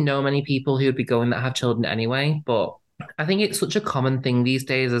they really know many people who would be going that have children anyway, but I think it's such a common thing these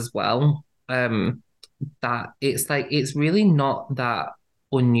days as well. That it's like it's really not that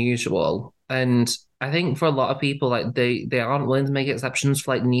unusual. And I think for a lot of people, like they aren't willing to make exceptions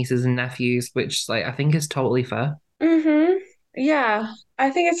for like nieces and nephews, which like I think is totally fair. Mm-hmm. Yeah. I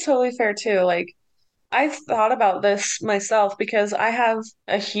think it's totally fair too. Like I've thought about this myself because I have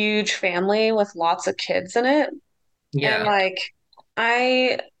a huge family with lots of kids in it. And Yeah. like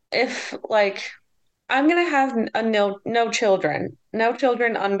I if like I'm gonna have a no children. No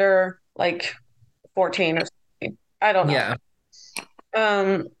children under like 14 or something. I don't know. Yeah.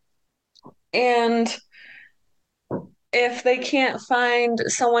 Um and if they can't find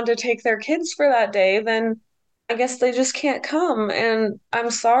someone to take their kids for that day, then I guess they just can't come. And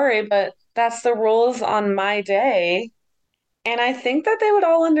I'm sorry, but that's the rules on my day. And I think that they would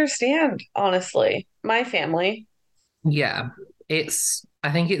all understand, honestly, my family. Yeah.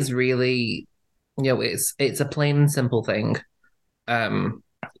 I think it's really, it's a plain and simple thing. Um,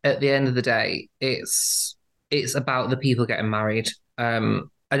 at the end of the day, it's about the people getting married.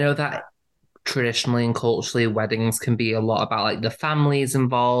 I know that traditionally and culturally, weddings can be a lot about like the families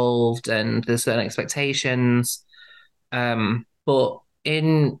involved and there's certain expectations. But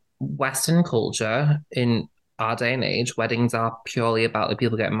in Western culture, in our day and age, weddings are purely about the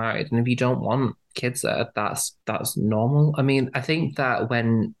people getting married. And if you don't want kids there, that's normal. I mean, I think that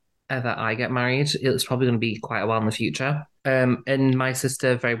whenever I get married, it's probably going to be quite a while in the future. And my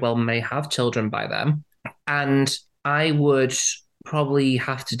sister very well may have children by then. And I would probably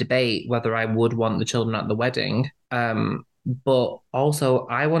have to debate whether I would want the children at the wedding. But also,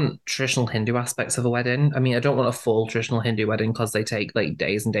 I want traditional Hindu aspects of a wedding. I mean, I don't want a full traditional Hindu wedding because they take like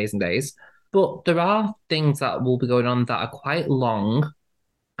days and days and days. But there are things that will be going on that are quite long,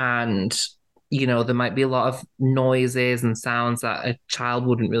 and there might be a lot of noises and sounds that a child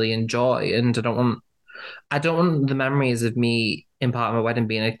wouldn't really enjoy. And I don't want the memories of me in part of my wedding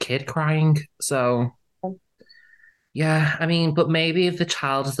being a kid crying. So yeah, I mean, but maybe if the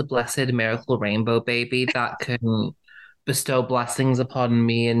child is a blessed miracle rainbow baby that can bestow blessings upon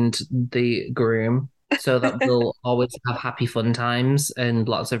me and the groom so that we'll always have happy fun times and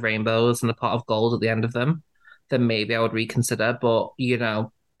lots of rainbows and a pot of gold at the end of them, then maybe I would reconsider. But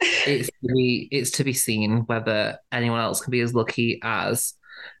it's to be seen whether anyone else can be as lucky as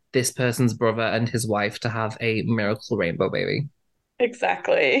this person's brother and his wife to have a miracle rainbow baby.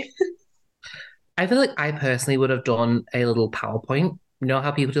 Exactly. I feel like I personally would have done a little PowerPoint. You know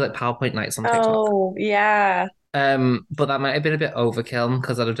how people do like PowerPoint nights on TikTok? Oh, yeah. But that might have been a bit overkill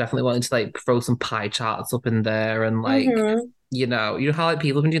because I'd have definitely wanted to like throw some pie charts up in there and like, Hmm. you know how like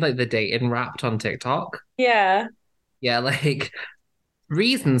people can do like the dating wrapped on TikTok? Yeah. Yeah, like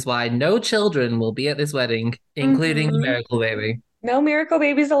reasons why no children will be at this wedding, including the Hmm. miracle baby. No miracle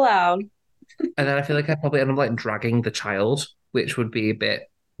babies allowed. And then I feel like I'd probably end up like dragging the child, which would be a bit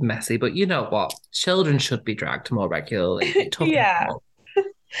messy. But you know what? Children should be dragged more regularly. It toughens them Yeah. up.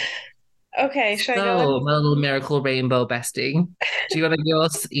 Okay, should I go in? So, my little miracle rainbow bestie, do you want to give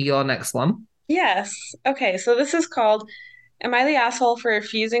us your next one? Yes. Okay, so this is called Am I the asshole for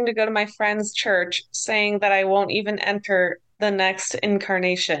refusing to go to my friend's church, saying that I won't even enter the next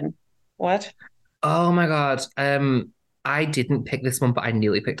incarnation? What? Oh my God. I didn't pick this one, but I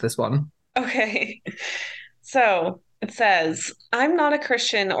nearly picked this one. Okay. So it says, I'm not a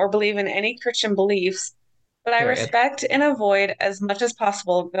Christian or believe in any Christian beliefs, but I Period. respect and avoid as much as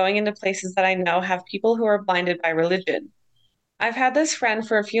possible going into places that I know have people who are blinded by religion. I've had this friend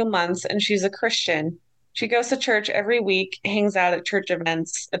for a few months and she's a Christian. She goes to church every week, hangs out at church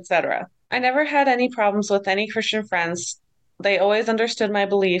events, etc. I never had any problems with any Christian friends. They always understood my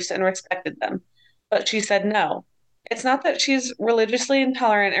beliefs and respected them. But she said no. It's not that she's religiously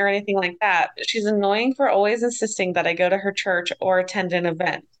intolerant or anything like that, but she's annoying for always insisting that I go to her church or attend an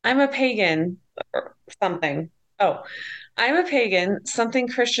event. I'm a pagan or something. Oh, I'm a pagan, something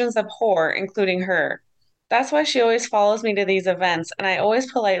Christians abhor, including her. That's why she always follows me to these events, and I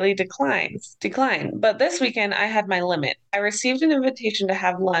always politely decline. But this weekend I had my limit. I received an invitation to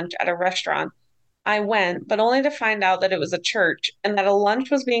have lunch at a restaurant. I went, but only to find out that it was a church and that a lunch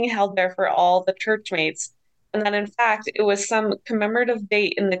was being held there for all the church mates, and that in fact it was some commemorative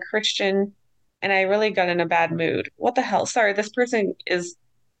date in the Christian, and I really got in a bad mood. What the hell? Sorry, this person is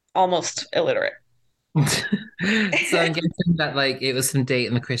almost illiterate. So I'm guessing that like it was some date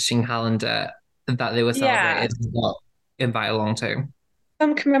in the Christian calendar that they were Yeah, celebrating and got invited along to.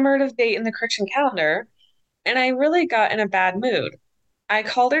 some commemorative date in the Christian calendar, and I really got in a bad mood. I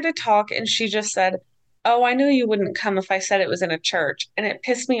called her to talk, and she just said, Oh, I knew you wouldn't come if I said it was in a church, and it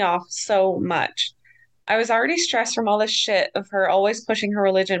pissed me off so much. I was already stressed from all this shit of her always pushing her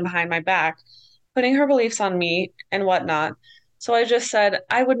religion behind my back, putting her beliefs on me and whatnot. So I just said,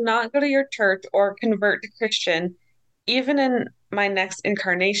 I would not go to your church or convert to Christian, even in my next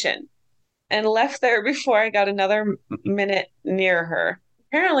incarnation, and left there before I got another minute near her.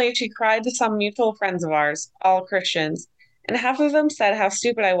 Apparently, she cried to some mutual friends of ours, all Christians, and half of them said how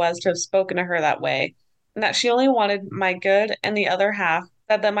stupid I was to have spoken to her that way, and that she only wanted my good, and the other half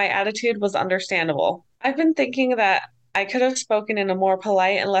said that my attitude was understandable. I've been thinking that I could have spoken in a more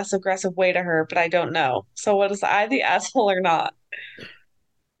polite and less aggressive way to her, but I don't know. So, was I the asshole or not?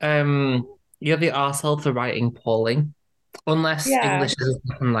 Um, you're the arsehole for writing poorly. Unless Yeah. English is a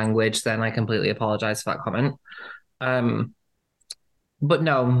second language, then I completely apologize for that comment. Um, but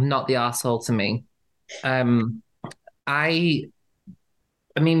no, not the arsehole to me. Um, I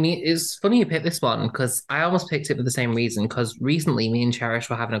I mean, it's funny you picked this one because I almost picked it for the same reason. Because recently, me and Cherish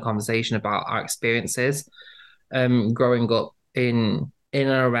were having a conversation about our experiences, growing up in and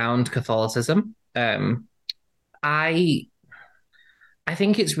around Catholicism. I I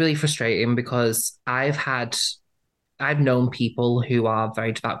think it's really frustrating because I've known people who are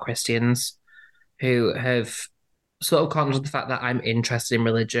very devout Christians who have sort of conjured the fact that I'm interested in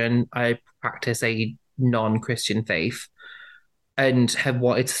religion. I practice a non-Christian faith and have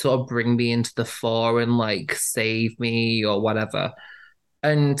wanted to sort of bring me into the fore and like save me or whatever.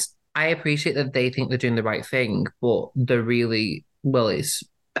 And I appreciate that they think they're doing the right thing, but they're really, well, it's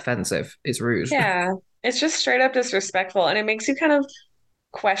offensive. It's rude. Yeah. It's just straight up disrespectful. And it makes you kind of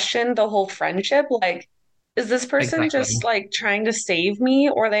question the whole friendship. Like, is this person just Exactly. like trying to save me,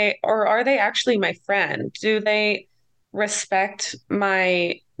 or are they actually my friend? Do they respect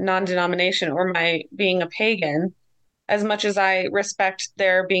my non-denomination or my being a pagan as much as I respect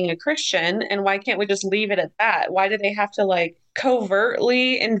their being a Christian? And why can't we just leave it at that? Why do they have to like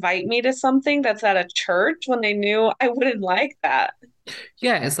covertly invite me to something that's at a church when they knew I wouldn't like that?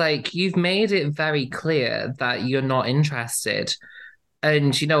 Yeah, it's like you've made it very clear that you're not interested.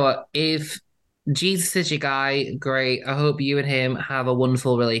 And you know what? If Jesus is your guy, great. I hope you and him have a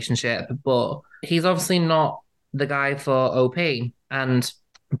wonderful relationship. But he's obviously not the guy for OP, and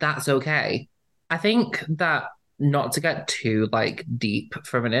that's okay. I think that not to get too like deep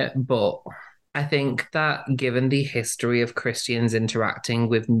for a minute, but I think that given the history of Christians interacting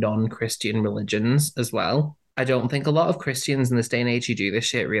with non-Christian religions as well, I don't think a lot of Christians in this day and age who do this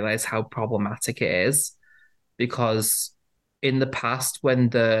shit realize how problematic it is because in the past, when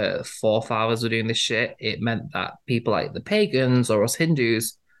the forefathers were doing this shit, it meant that people like the pagans or us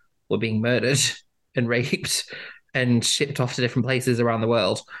Hindus were being murdered and raped and shipped off to different places around the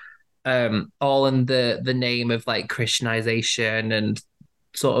world, all in the name of like Christianization and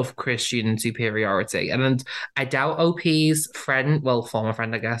sort of Christian superiority. And I doubt OP's friend, well, former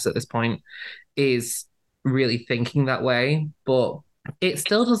friend, I guess, at this point, is really thinking that way. But it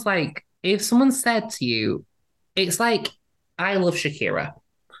still does like if someone said to you, it's like I love Shakira.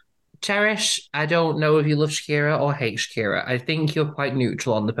 Cherish, I don't know if you love Shakira or hate Shakira. I think you're quite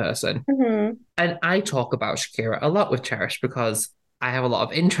neutral on the person. Hmm. And I talk about Shakira a lot with Cherish because I have a lot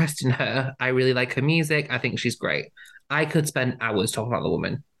of interest in her. I really like her music. I think she's great. I could spend hours talking about the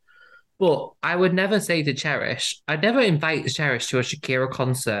woman. But I would never say to Cherish, I'd never invite Cherish to a Shakira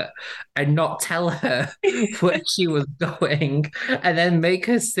concert and not tell her where she was going and then make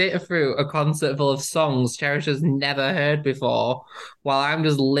her sit through a concert full of songs Cherish has never heard before while I'm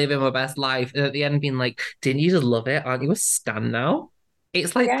just living my best life. And at the end, being like, didn't you just love it? Aren't you a stan now?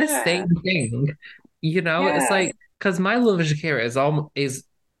 It's like the Yeah. same thing, you know? It's Yeah. like, because my love of Shakira is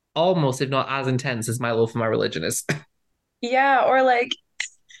almost, if not as intense as my love for my religion is. Yeah. Or like,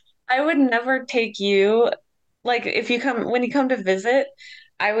 I would never take you, like, if you come, when you come to visit,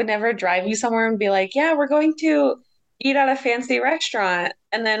 I would never drive you somewhere and be like, yeah, we're going to eat at a fancy restaurant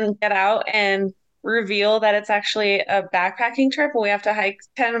and then get out and reveal that it's actually a backpacking trip and we have to hike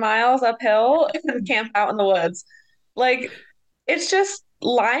 10 miles uphill and camp out in the woods. Like, it's just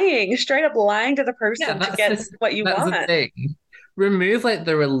lying, straight up lying to the Yeah, person to get what you that's the want. thing. Remove like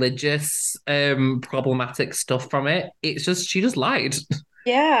the religious problematic stuff from it. It's just she just lied.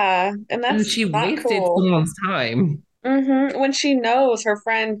 Yeah. And And that's she not wasted cool. someone's time. When she knows her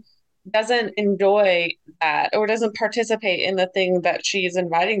friend doesn't enjoy that or doesn't participate in the thing that she's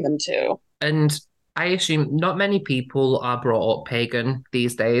inviting them to. And I assume not many people are brought up pagan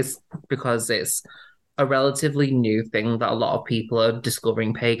these days because it's a relatively new thing that a lot of people are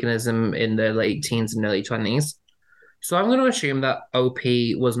discovering paganism in their late teens and early 20s. So I'm going to assume that OP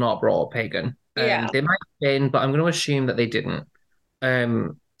was not brought up pagan. Yeah. They might have been, but I'm going to assume that they didn't.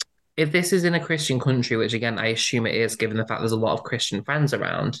 Um, if this is in a Christian country, which again I assume it is, given the fact there's a lot of Christian friends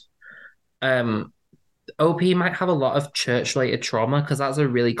around, um, OP might have a lot of church-related trauma because that's a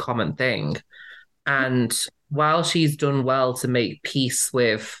really common thing. And while she's done well to make peace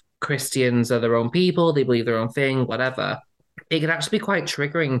with Christians are their own people, they believe their own thing, whatever, it can actually be quite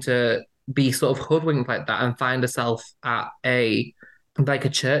triggering to be sort of hoodwinked like that and find herself at a like a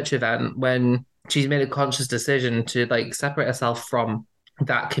church event when she's made a conscious decision to like separate herself from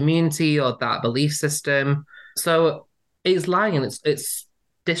that community or that belief system. So it's lying and it's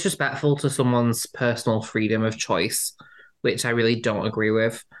disrespectful to someone's personal freedom of choice, which I really don't agree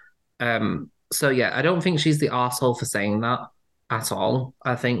with. So yeah, I don't think she's the arsehole for saying that at all.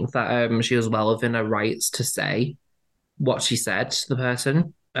 I think that she was well within her rights to say what she said to the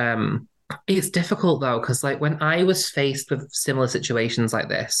person. It's difficult though, because like when I was faced with similar situations like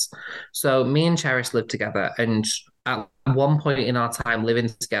this, so me and Cherish lived together, and at one point in our time living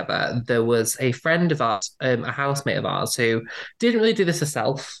together, there was a friend of ours, a housemate of ours, who didn't really do this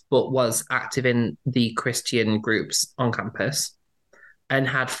herself, but was active in the Christian groups on campus and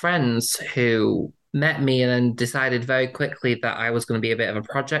had friends who met me and then decided very quickly that I was going to be a bit of a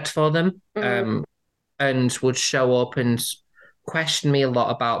project for them. Mm. And would show up and question me a lot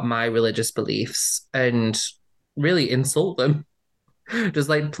about my religious beliefs and really insult them. Just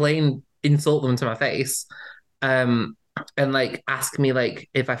like plain insult them to my face. Um, and like ask me like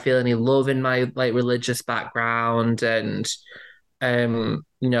if I feel any love in my like religious background and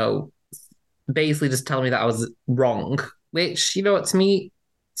you know, basically just tell me that I was wrong, which, you know what, to me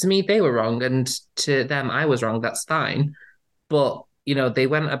they were wrong and to them I was wrong. That's fine. But, you know, they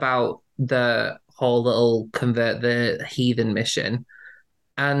went about the whole little convert the heathen mission.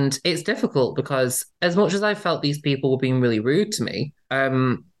 And it's difficult because as much as I felt these people were being really rude to me, I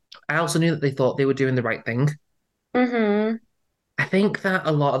also knew that they thought they were doing the right thing. Mm-hmm. I think that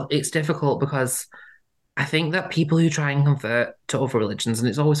a lot of it's difficult because I think that people who try and convert to other religions, and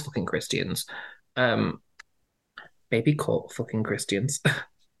it's always fucking Christians, um, maybe cult fucking Christians,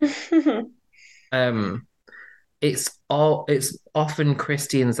 um, it's often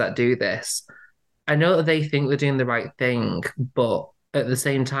Christians that do this. I know that they think they're doing the right thing, but at the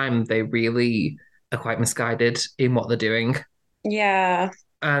same time, they really are quite misguided in what they're doing. Yeah.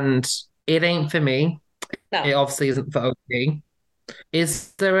 And it ain't for me. It No. obviously isn't for OP.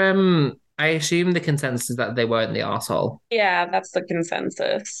 Is there I assume the consensus is that they weren't the arsehole. Yeah, that's the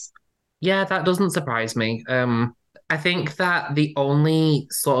consensus. Yeah, that doesn't surprise me. I think that the only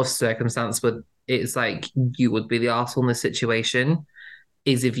sort of circumstance where it's like you would be the arsehole in this situation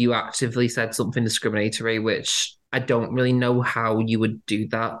is if you actively said something discriminatory, which I don't really know how you would do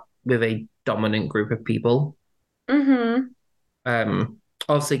that with a dominant group of people. Mm-hmm. Um,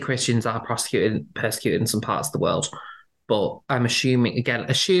 Obviously Christians are persecuted in some parts of the world, but I'm assuming again,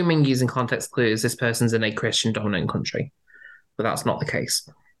 assuming using context clues, this person's in a Christian dominant country, but that's not the case.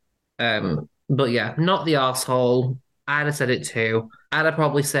 But yeah, not the asshole. I'd have said it too. I'd have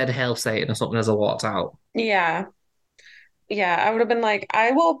probably said Hail Satan or something as I walked out. Yeah. Yeah, I would have been like,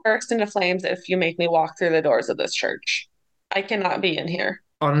 I will burst into flames if you make me walk through the doors of this church. I cannot be in here.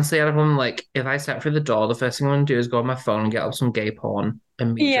 Honestly, I'd have been like, if I step through the door, the first thing I'm gonna do is go on my phone and get up some gay porn Yeah.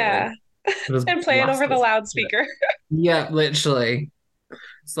 immediately. Just And play it blast over the it. loudspeaker. Yeah, literally.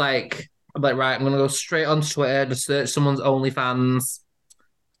 It's like I'm like, right, I'm gonna go straight onto Twitter to search someone's OnlyFans,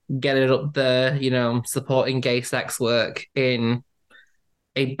 get it up there, you know, supporting gay sex work in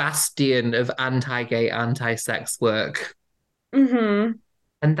a bastion of anti-gay, anti-sex work. Mm-hmm.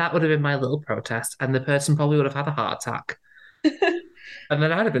 And that would have been my little protest, and the person probably would have had a heart attack. And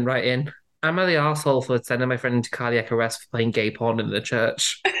then I'd have been right in. Am I the arsehole for sending my friend into cardiac arrest for playing gay porn in the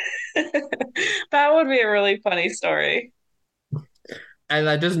church? That would be a really funny story. And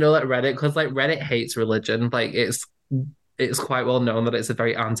I just know that Reddit, because like Reddit hates religion. Like it's quite well known that it's a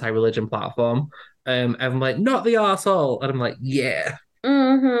very anti-religion platform. And I'm like, not the arsehole. And I'm like, yeah,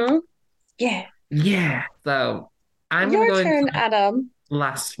 Mm-hmm. Yeah. yeah. So I'm gonna Your go into turn, Adam. the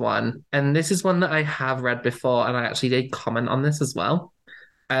last one. And this is one that I have read before, and I actually did comment on this as well.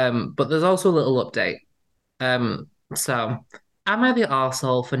 But there's also a little update. So am I the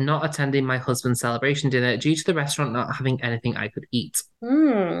arsehole for not attending my husband's celebration dinner due to the restaurant not having anything I could eat?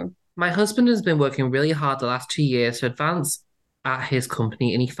 Hmm. My husband has been working really hard the last 2 years to advance at his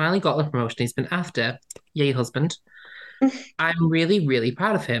company, and he finally got the promotion he's been after. Yay, husband. I'm really, really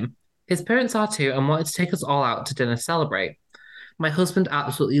proud of him. His parents are too, and wanted to take us all out to dinner to celebrate. My husband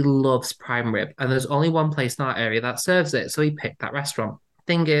absolutely loves prime rib, and there's only one place in our area that serves it, so he picked that restaurant.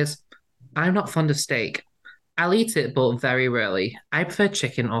 Thing is, I'm not fond of steak. I'll eat it, but very rarely. I prefer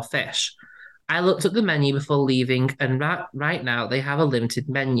chicken or fish. I looked at the menu before leaving, and right now they have a limited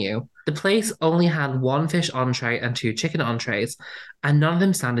menu. The place only had one fish entree and two chicken entrees, and none of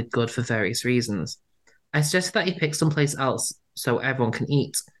them sounded good for various reasons. I suggested that he pick someplace else so everyone can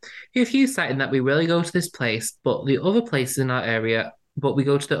eat. He refused, citing that we rarely go to this place, but we go to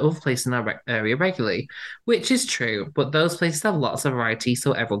the other place in our area regularly, which is true, but those places have lots of variety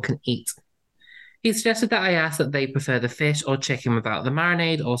so everyone can eat. He suggested that I ask that they prefer the fish or chicken without the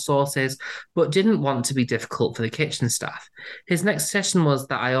marinade or sauces, but didn't want to be difficult for the kitchen staff. His next suggestion was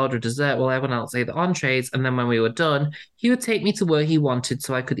that I order dessert while everyone else ate the entrees, and then when we were done, he would take me to where he wanted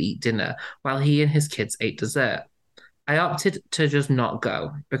so I could eat dinner while he and his kids ate dessert. I opted to just not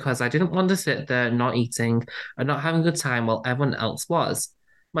go because I didn't want to sit there not eating and not having a good time while everyone else was.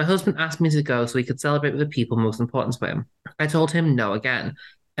 My husband asked me to go so he could celebrate with the people most important to him. I told him no again,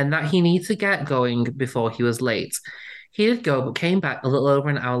 and that he needed to get going before he was late. He did go, but came back a little over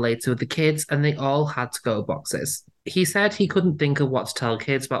an hour later with the kids, and they all had to go boxes. He said he couldn't think of what to tell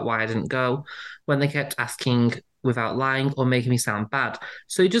kids about why I didn't go when they kept asking without lying or making me sound bad.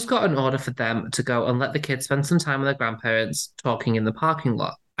 So he just got an order for them to go and let the kids spend some time with their grandparents talking in the parking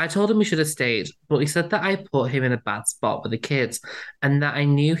lot. I told him we should have stayed, but he said that I put him in a bad spot with the kids and that I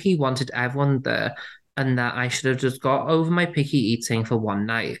knew he wanted everyone there and that I should have just got over my picky eating for one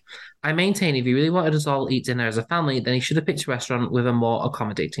night. I maintain if he really wanted us all eat dinner as a family, then he should have picked a restaurant with a more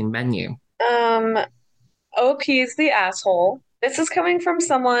accommodating menu. Um, OP's the asshole. This is coming from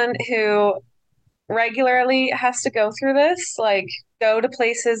someone who regularly has to go through this, like go to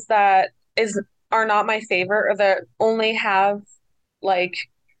places that is are not my favorite or that only have like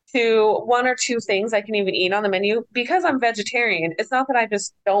one or two things I can even eat on the menu because I'm vegetarian. It's not that I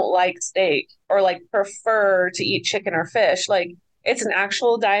just don't like steak or like prefer to eat chicken or fish. Like it's an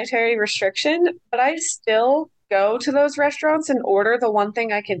actual dietary restriction, but I still go to those restaurants and order the one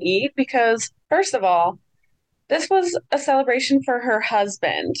thing I can eat because first of all, this was a celebration for her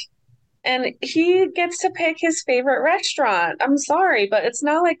husband and he gets to pick his favorite restaurant. I'm sorry, but it's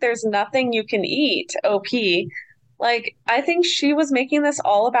not like there's nothing you can eat, OP. Like, I think she was making this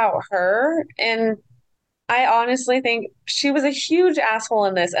all about her. And I honestly think she was a huge asshole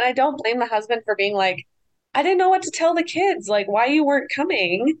in this. And I don't blame the husband for being like, I didn't know what to tell the kids, like, why you weren't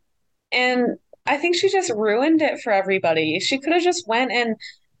coming. And I think she just ruined it for everybody. She could have just went and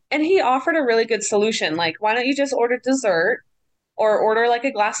he offered a really good solution. Like, why don't you just order dessert? Or order like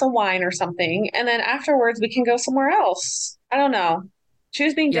a glass of wine or something, and then afterwards we can go somewhere else. I don't know. She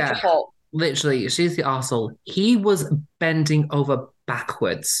was being Yeah, difficult. literally, she's the arsehole. He was bending over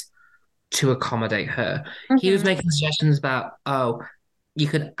backwards to accommodate her. He was Hmm. making suggestions about, oh, you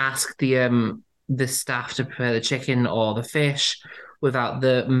could ask the staff to prepare the chicken or the fish without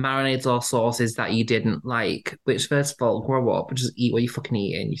the marinades or sauces that you didn't like. Which, first of all, grow up and just eat what you fucking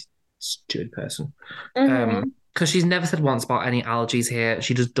eating, you stupid person. Hmm. Because she's never said once about any allergies here.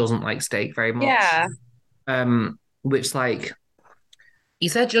 She just doesn't like steak very much. Yeah. Which like he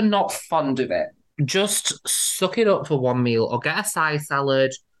said you're not fond of it. Just suck it up for one meal or get a side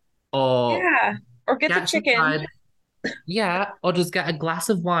salad or Yeah. Or get the get some chicken. side. Yeah, or just get a glass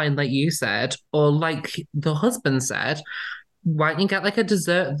of wine, like you said, or like the husband said, why don't you get like a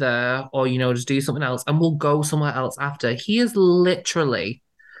dessert there, or just do something else, and we'll go somewhere else after. He is literally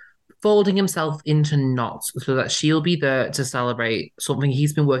folding himself into knots so that she'll be there to celebrate something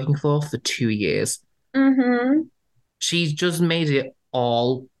he's been working for 2 years. Hmm. She's just made it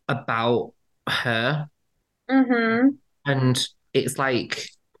all about her, Hmm. and it's like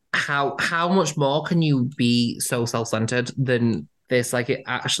how much more can you be so self-centered than this? Like it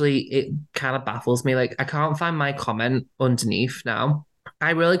kind of baffles me. Like I can't find my comment underneath now.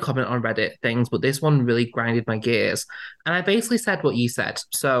 I really comment on Reddit things, but this one really grinded my gears. And I basically said what you said.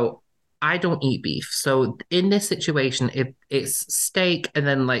 So I don't eat beef. So in this situation, if it's steak and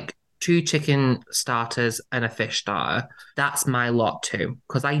then like two chicken starters and a fish starter, that's my lot too.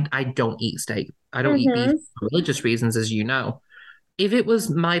 Because I don't eat steak. I don't eat beef Hmm. for religious reasons, as you know. If it was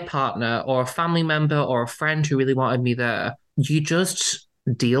my partner or a family member or a friend who really wanted me there, you just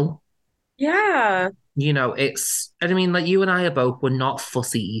deal. Yeah. And I mean, like you and I are both, we're not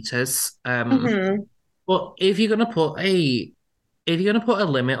fussy eaters. Hmm. But if you're gonna put a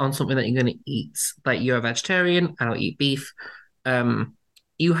limit on something that you're gonna eat, like you're a vegetarian, I don't eat beef, um,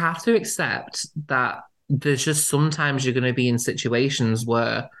 you have to accept that there's just sometimes you're gonna be in situations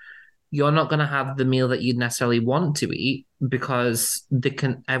where you're not gonna have the meal that you necessarily want to eat because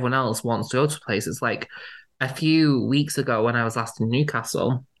everyone else wants to go to places. Like a few weeks ago when I was last in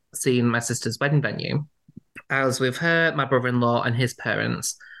Newcastle, seeing my sister's wedding venue. I was with her, my brother-in-law, and his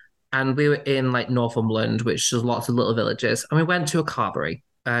parents, and we were in like Northumberland, which is lots of little villages, and we went to a carvery,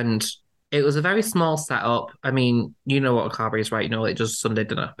 and it was a very small setup. I mean, you know what a carvery is, right? Like just Sunday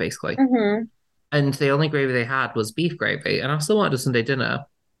dinner, basically. Hmm. And the only gravy they had was beef gravy, and I still wanted a Sunday dinner.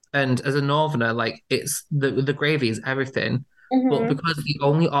 And as a northerner, like it's the gravy is everything, but Hmm. because the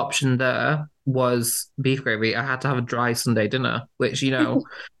only option there was beef gravy, I had to have a dry Sunday dinner, which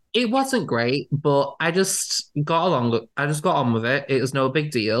it wasn't great, but I just got along. I just got on with it. It was no big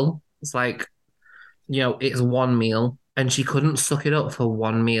deal. It's like, it's one meal, and she couldn't suck it up for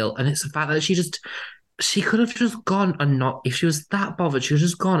one meal. And it's the fact that she could have just gone and not, if she was that bothered, she would have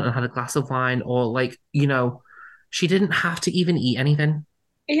just gone and had a glass of wine, or like, she didn't have to even eat anything.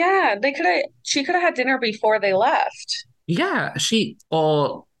 Yeah. She could have had dinner before they left. Yeah,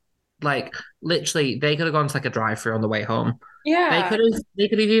 or like literally, they could have gone to like a drive-through on the way home. Yeah. They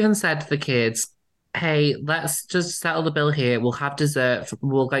could have even said to the kids, "Hey, let's just settle the bill here. We'll have dessert.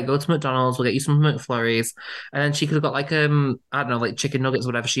 We'll like go to McDonald's. We'll get you some McFlurries." And then she could have got like I don't know, like chicken nuggets,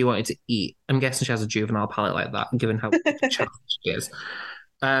 whatever she wanted to eat. I'm guessing she has a juvenile palate like that, given how childish she is.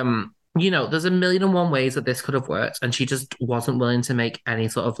 There's a million and one ways that this could have worked, and she just wasn't willing to make any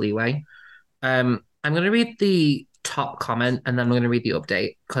sort of leeway. I'm going to read the top comment and then I'm going to read the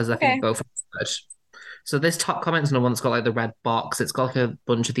update because I think Okay. both are good. So this top comment's another one that's got like the red box. It's got like a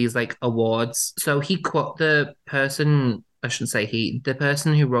bunch of these like awards. So he quote the person, I shouldn't say he, the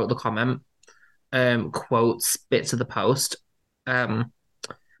person who wrote the comment quotes bits of the post. Um,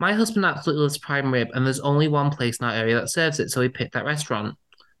 my husband absolutely loves prime rib, and there's only one place in our area that serves it, so he picked that restaurant.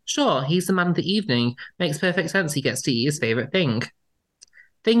 Sure, he's the man of the evening. Makes perfect sense. He gets to eat his favorite thing.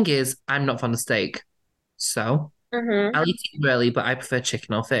 Thing is, I'm not fond of steak. So Mm-hmm. I'll eat it rarely, but I prefer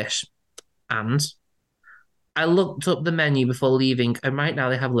chicken or fish. And I looked up the menu before leaving, and right now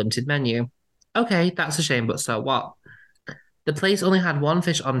they have a limited menu. Okay, that's a shame, but so what? The place only had one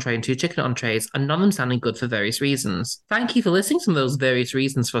fish entree and two chicken entrees, and none of them sounding good for various reasons. Thank you for listing some of those various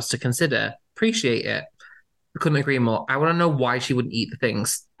reasons for us to consider. Appreciate it. I couldn't agree more. I want to know why she wouldn't eat the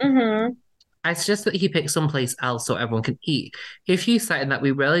things. Mm-hmm. I suggest that he pick someplace else so everyone can eat. If you citing that we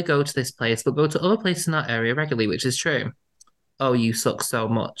rarely go to this place, but go to other places in our area regularly, which is true. Oh, you suck so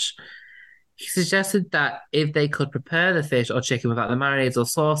much. He suggested that if they could prepare the fish or chicken without the marinades or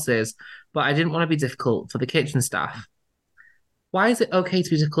sauces, but I didn't want to be difficult for the kitchen staff. Why is it okay to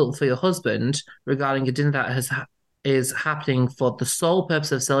be difficult for your husband regarding a dinner that is happening for the sole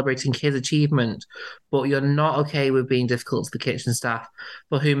purpose of celebrating his achievement, but you're not okay with being difficult to the kitchen staff,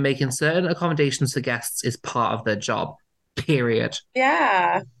 for whom making certain accommodations for guests is part of their job? Period.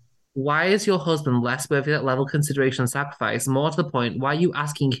 Yeah. Why is your husband less worthy that level of consideration and sacrifice? More to the point, why are you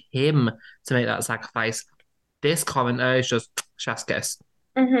asking him to make that sacrifice? This commenter is just chef's kiss.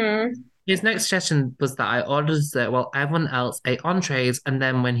 Mm-hmm. His next suggestion was that I ordered dessert while everyone else ate entrees, and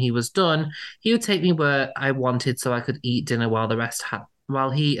then when he was done, he would take me where I wanted so I could eat dinner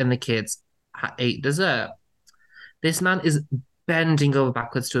while he and the kids ate dessert. This man is bending over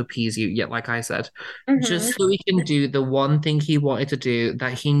backwards to appease you, yet, like I said, Mm-hmm. just so he can do the one thing he wanted to do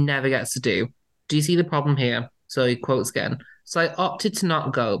that he never gets to do. Do you see the problem here? So he quotes again. So I opted to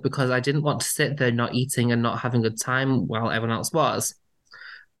not go because I didn't want to sit there not eating and not having a good time while everyone else was.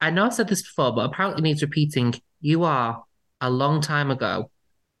 I know I've said this before, but apparently it needs repeating. You are a long time ago.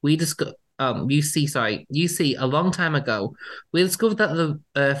 We discussed. You see, a long time ago, we discovered that the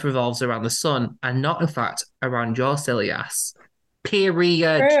Earth revolves around the sun and not, in fact, around your silly ass.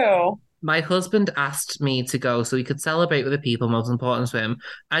 Period. True. My husband asked me to go so he could celebrate with the people most important to him.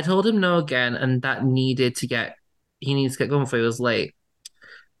 I told him no again, and that he needs to get going before he was late.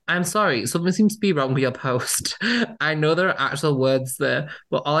 I'm sorry, something seems to be wrong with your post. I know there are actual words there,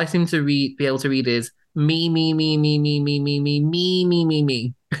 but all I seem to be able to read is me, me, me, me, me, me, me, me, me, me,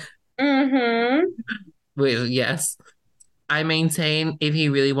 me. Mm-hmm. Which, yes, I maintain if he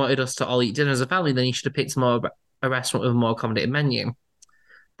really wanted us to all eat dinner as a family, then he should have picked a restaurant with a more accommodating menu.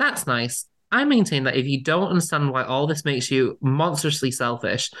 That's nice. I maintain that if you don't understand why all this makes you monstrously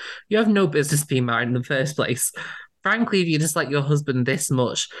selfish, you have no business being married in the first place. Frankly, if you dislike your husband this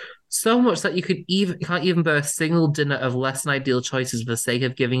much, so much that can't even bear a single dinner of less than ideal choices for the sake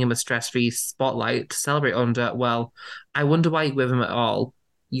of giving him a stress-free spotlight to celebrate under, well, I wonder why you're with him at all.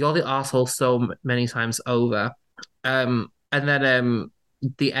 You're the asshole so many times over. And then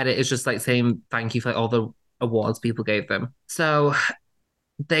the edit is just like saying thank you for like, all the awards people gave them. So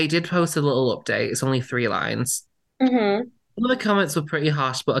they did post a little update. It's only 3 lines. Mm-hmm. Some of the comments were pretty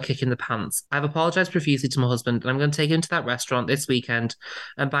harsh, but a kick in the pants. I've apologized profusely to my husband, and I'm going to take him to that restaurant this weekend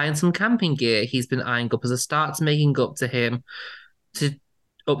and buy him some camping gear he's been eyeing up as a start to making to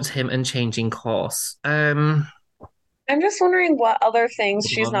up to him and changing course. I'm just wondering what other things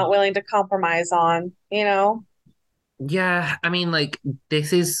she's not um, willing to compromise on, you know? yeah, I mean, like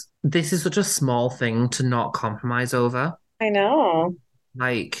this is such a small thing to not compromise over. I know.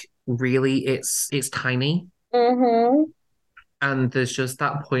 Like, really, it's tiny, Mm-hmm. and there's just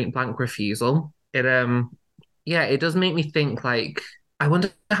that point blank refusal. Yeah, it does make me think like I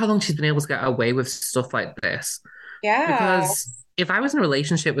wonder how long she's been able to get away with stuff like this. Yeah. Because if I was in a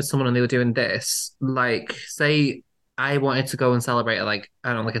relationship with someone and they were doing this, like say I wanted to go and celebrate at like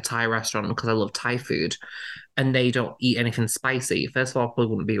I don't know, like a Thai restaurant because I love Thai food and they don't eat anything spicy. First of all, I probably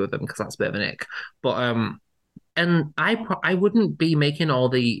wouldn't be with them because that's a bit of an ick. But and I wouldn't be making all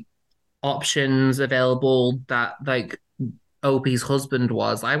the options available that like Opie's husband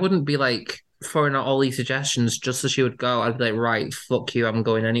was. I wouldn't be like throwing out all these suggestions just so she would go. I'd be like, right, fuck you, I'm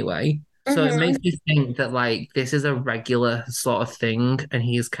going anyway. So it makes Mm-hmm. me think that like this is a regular sort of thing, and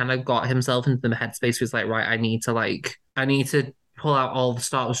he's kind of got himself into the headspace where he's like, right, I need to pull out all the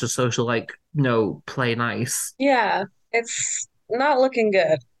stops just so she'll like, play nice. Yeah. It's not looking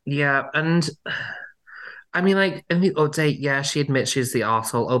good. Yeah, and I mean, like in the update, yeah, she admits she's the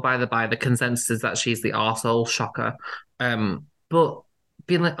arsehole. Oh, by the by, the consensus is that she's the arsehole. Shocker. But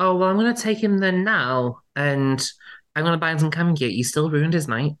being like, oh well, I'm gonna take him there now, and I'm gonna buy him some camping gear. You still ruined his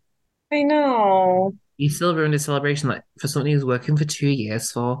night. I know. you still ruined a celebration like for something he was working for 2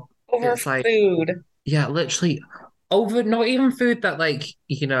 years for. over It's like, food. yeah, literally over not even food that like,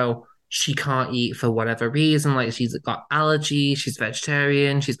 she can't eat for whatever reason. Like she's got allergies, she's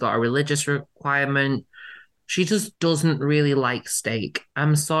vegetarian, she's got a religious requirement. She just doesn't really like steak.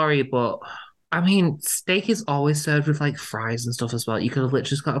 I'm sorry, but I mean, steak is always served with like fries and stuff as well. You could have literally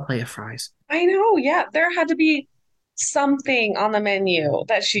just got a plate of fries. I know, yeah. There had to be something on the menu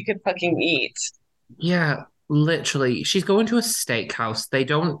that she could fucking eat. Yeah, literally. She's going to a steakhouse.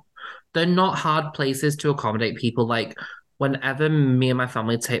 They're not hard places to accommodate people. Like, whenever me and my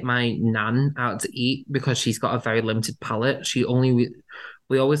family take my nan out to eat, because she's got a very limited palate,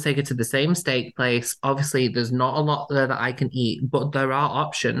 we always take her to the same steak place. Obviously, there's not a lot there that I can eat, but there are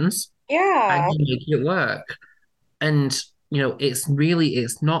options. I can Yeah, make it work. And,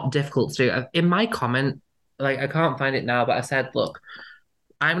 it's not difficult to do. In my comment, like, I can't find it now, but I said, look,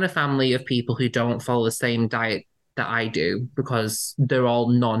 I'm in a family of people who don't follow the same diet that I do because they're all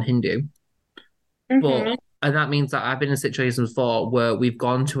non-Hindu. But hmm, and that means that I've been in situations before where we've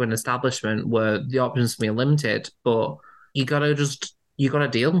gone to an establishment where the options for me are limited, but you gotta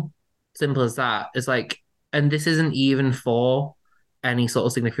deal. Simple as that. It's like, and this isn't even for any sort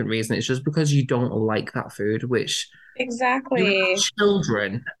of significant reason. It's just because you don't like that food, which you have exactly.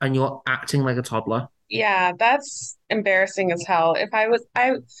 children and you're acting like a toddler. Yeah, that's embarrassing as hell. If I was,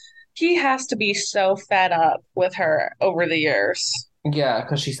 he has to be so fed up with her over the years. Yeah,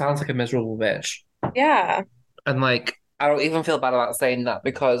 because she sounds like a miserable bitch. Yeah, And like, I don't even feel bad about saying that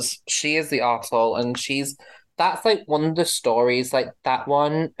because she is the arsehole and that's like one of the stories, like that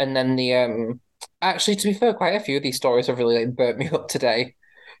one, and then actually to be fair, quite a few of these stories have really like burnt me up today.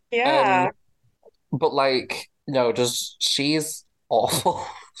 Um, yeah, but like, no, just she's awful.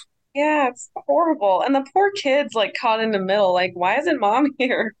 yeah, it's horrible. And the poor kid's like caught in the middle. Like, why isn't mom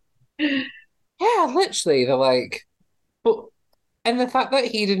here? Yeah, literally, they're like, but and the fact that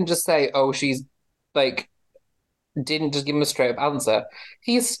he didn't just say, "Oh, she's like," didn't just give him a straight up answer.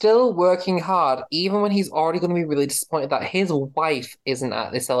 He's still working hard, even when he's already going to be really disappointed that his wife isn't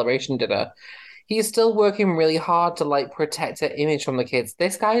at this celebration dinner. He's still working really hard to like protect her image from the kids.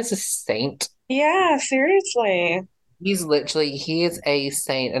 This guy is a saint. Yeah, seriously. He is a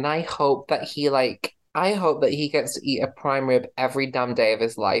saint, and I hope that he gets to eat a prime rib every damn day of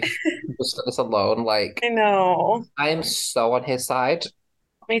his life. Just for this alone, like I know. I am so on his side.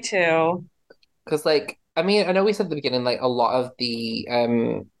 Me too. Because, like, I mean, I know we said at the beginning, like, a lot of the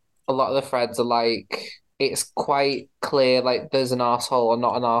threads are like, it's quite clear, like, there's an arsehole or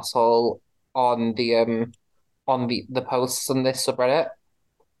not an arsehole on the posts on this subreddit.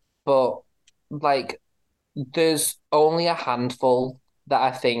 But, like, there's only a handful that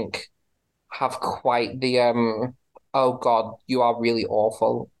I think have quite oh God, you are really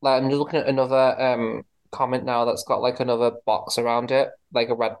awful. Like, I'm just looking at another, comment now that's got, like, another box around it, like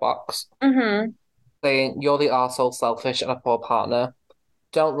a red box Hmm. saying you're the arsehole, selfish, and a poor partner.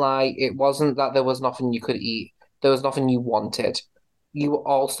 Don't lie, it wasn't that there was nothing you could eat. There was nothing you wanted. You were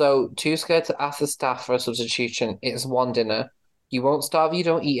also too scared to ask the staff for a substitution. It's one dinner. You won't starve if you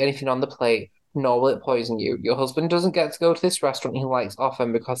don't eat anything on the plate, nor will it poison you. Your husband doesn't get to go to this restaurant he likes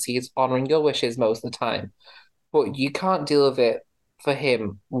often because he is honoring your wishes most of the time. But you can't deal with it for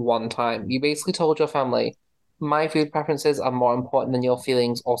him one time. You basically told your family, my food preferences are more important than your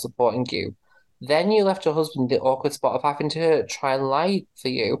feelings or supporting you. Then you left your husband in the awkward spot of having to try and lie for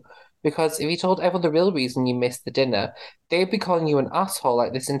you. Because if you told everyone the real reason you missed the dinner, they'd be calling you an asshole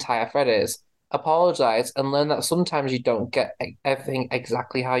like this entire thread is. Apologize and learn that sometimes you don't get everything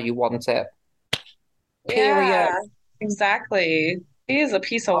exactly how you want it. Period. Yeah, exactly. He is a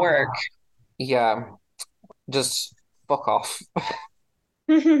piece of work. Yeah, just fuck off.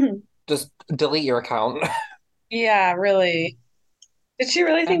 Just delete your account. Yeah, really. Did she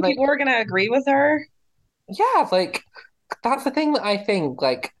really And think like, people were gonna agree with her? yeah, like that's the thing that I think,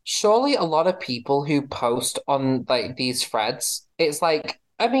 like, surely a lot of people who post on like these threads, it's like,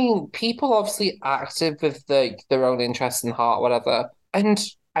 I mean, people obviously active with their own interests and heart, whatever. And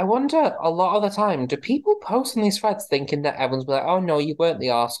I wonder a lot of the time, do people post on these threads thinking that everyone's be like, oh no, you weren't the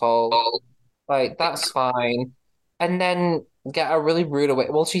asshole, like that's fine, and then get a really rude awake.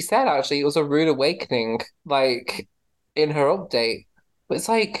 Well, she said actually it was a rude awakening, like in her update. But it's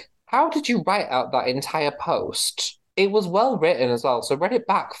like, how did you write out that entire post? It was well written as well, so read it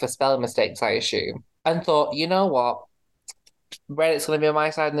back for spelling mistakes, I assume, and thought, you know what, Reddit's gonna be on my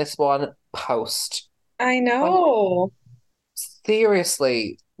side in this one. Post. I Like, know.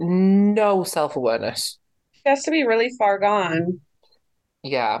 seriously, no self-awareness. She has to be really far gone.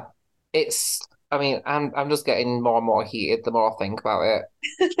 Yeah, it's I mean, I'm just getting more and more heated the more I think about it.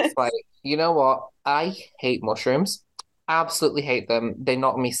 It's like, you know what? I hate mushrooms. Absolutely hate them. They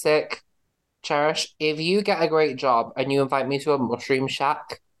knock me sick. Cherish, if you get a great job and you invite me to a mushroom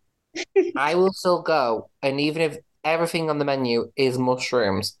shack, I will still go. And even if everything on the menu is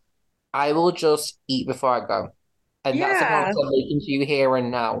mushrooms, I will just eat before I go. And that's a promise Yeah, I'm making to you here and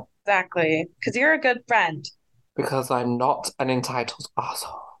now. exactly. Because you're a good friend. Because I'm not an entitled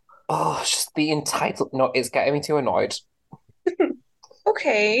asshole. Oh, it's just the entitled. No, it's getting me too annoyed.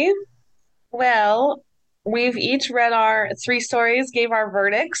 Okay. Well, we've each read our three stories, gave our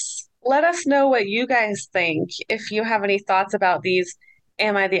verdicts. Let us know what you guys think if you have any thoughts about these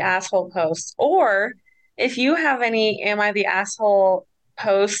Am I the Asshole posts, or if you have any Am I the Asshole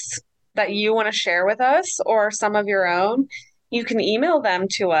posts that you want to share with us or some of your own, you can email them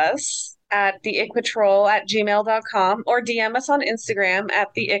to us at theickpatrol@gmail.com or DM us on Instagram at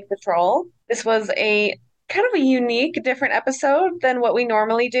theickpatrol. This was a kind of a unique, different episode than what we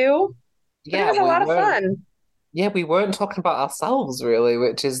normally do, but it Yeah, was a we lot of weren't. fun. Yeah, we weren't talking about ourselves really,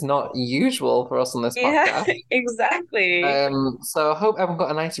 which is not usual for us on this Yeah, podcast. exactly. So I hope everyone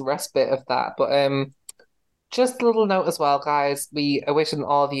got a nice respite of that. But just a little note as well, guys. We are wishing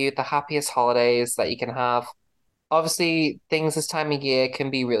all of you the happiest holidays that you can have. Obviously, things this time of year can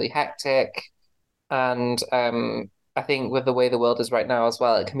be really hectic, and I think with the way the world is right now as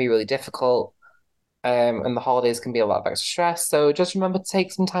well, it can be really difficult. And the holidays can be a lot of extra stress. So just remember to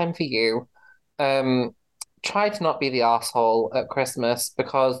take some time for you. Um, Try to not be the asshole at Christmas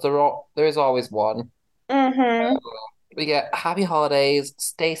because there is always one. Mm-hmm. But yeah, happy holidays.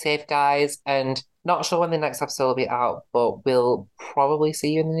 Stay safe, guys. And not sure when the next episode will be out, but we'll probably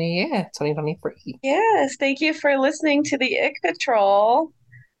see you in the new year, 2023. Yes, thank you for listening to the Ick Patrol.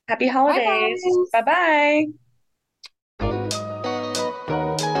 Happy Bye, holidays. guys. Bye bye.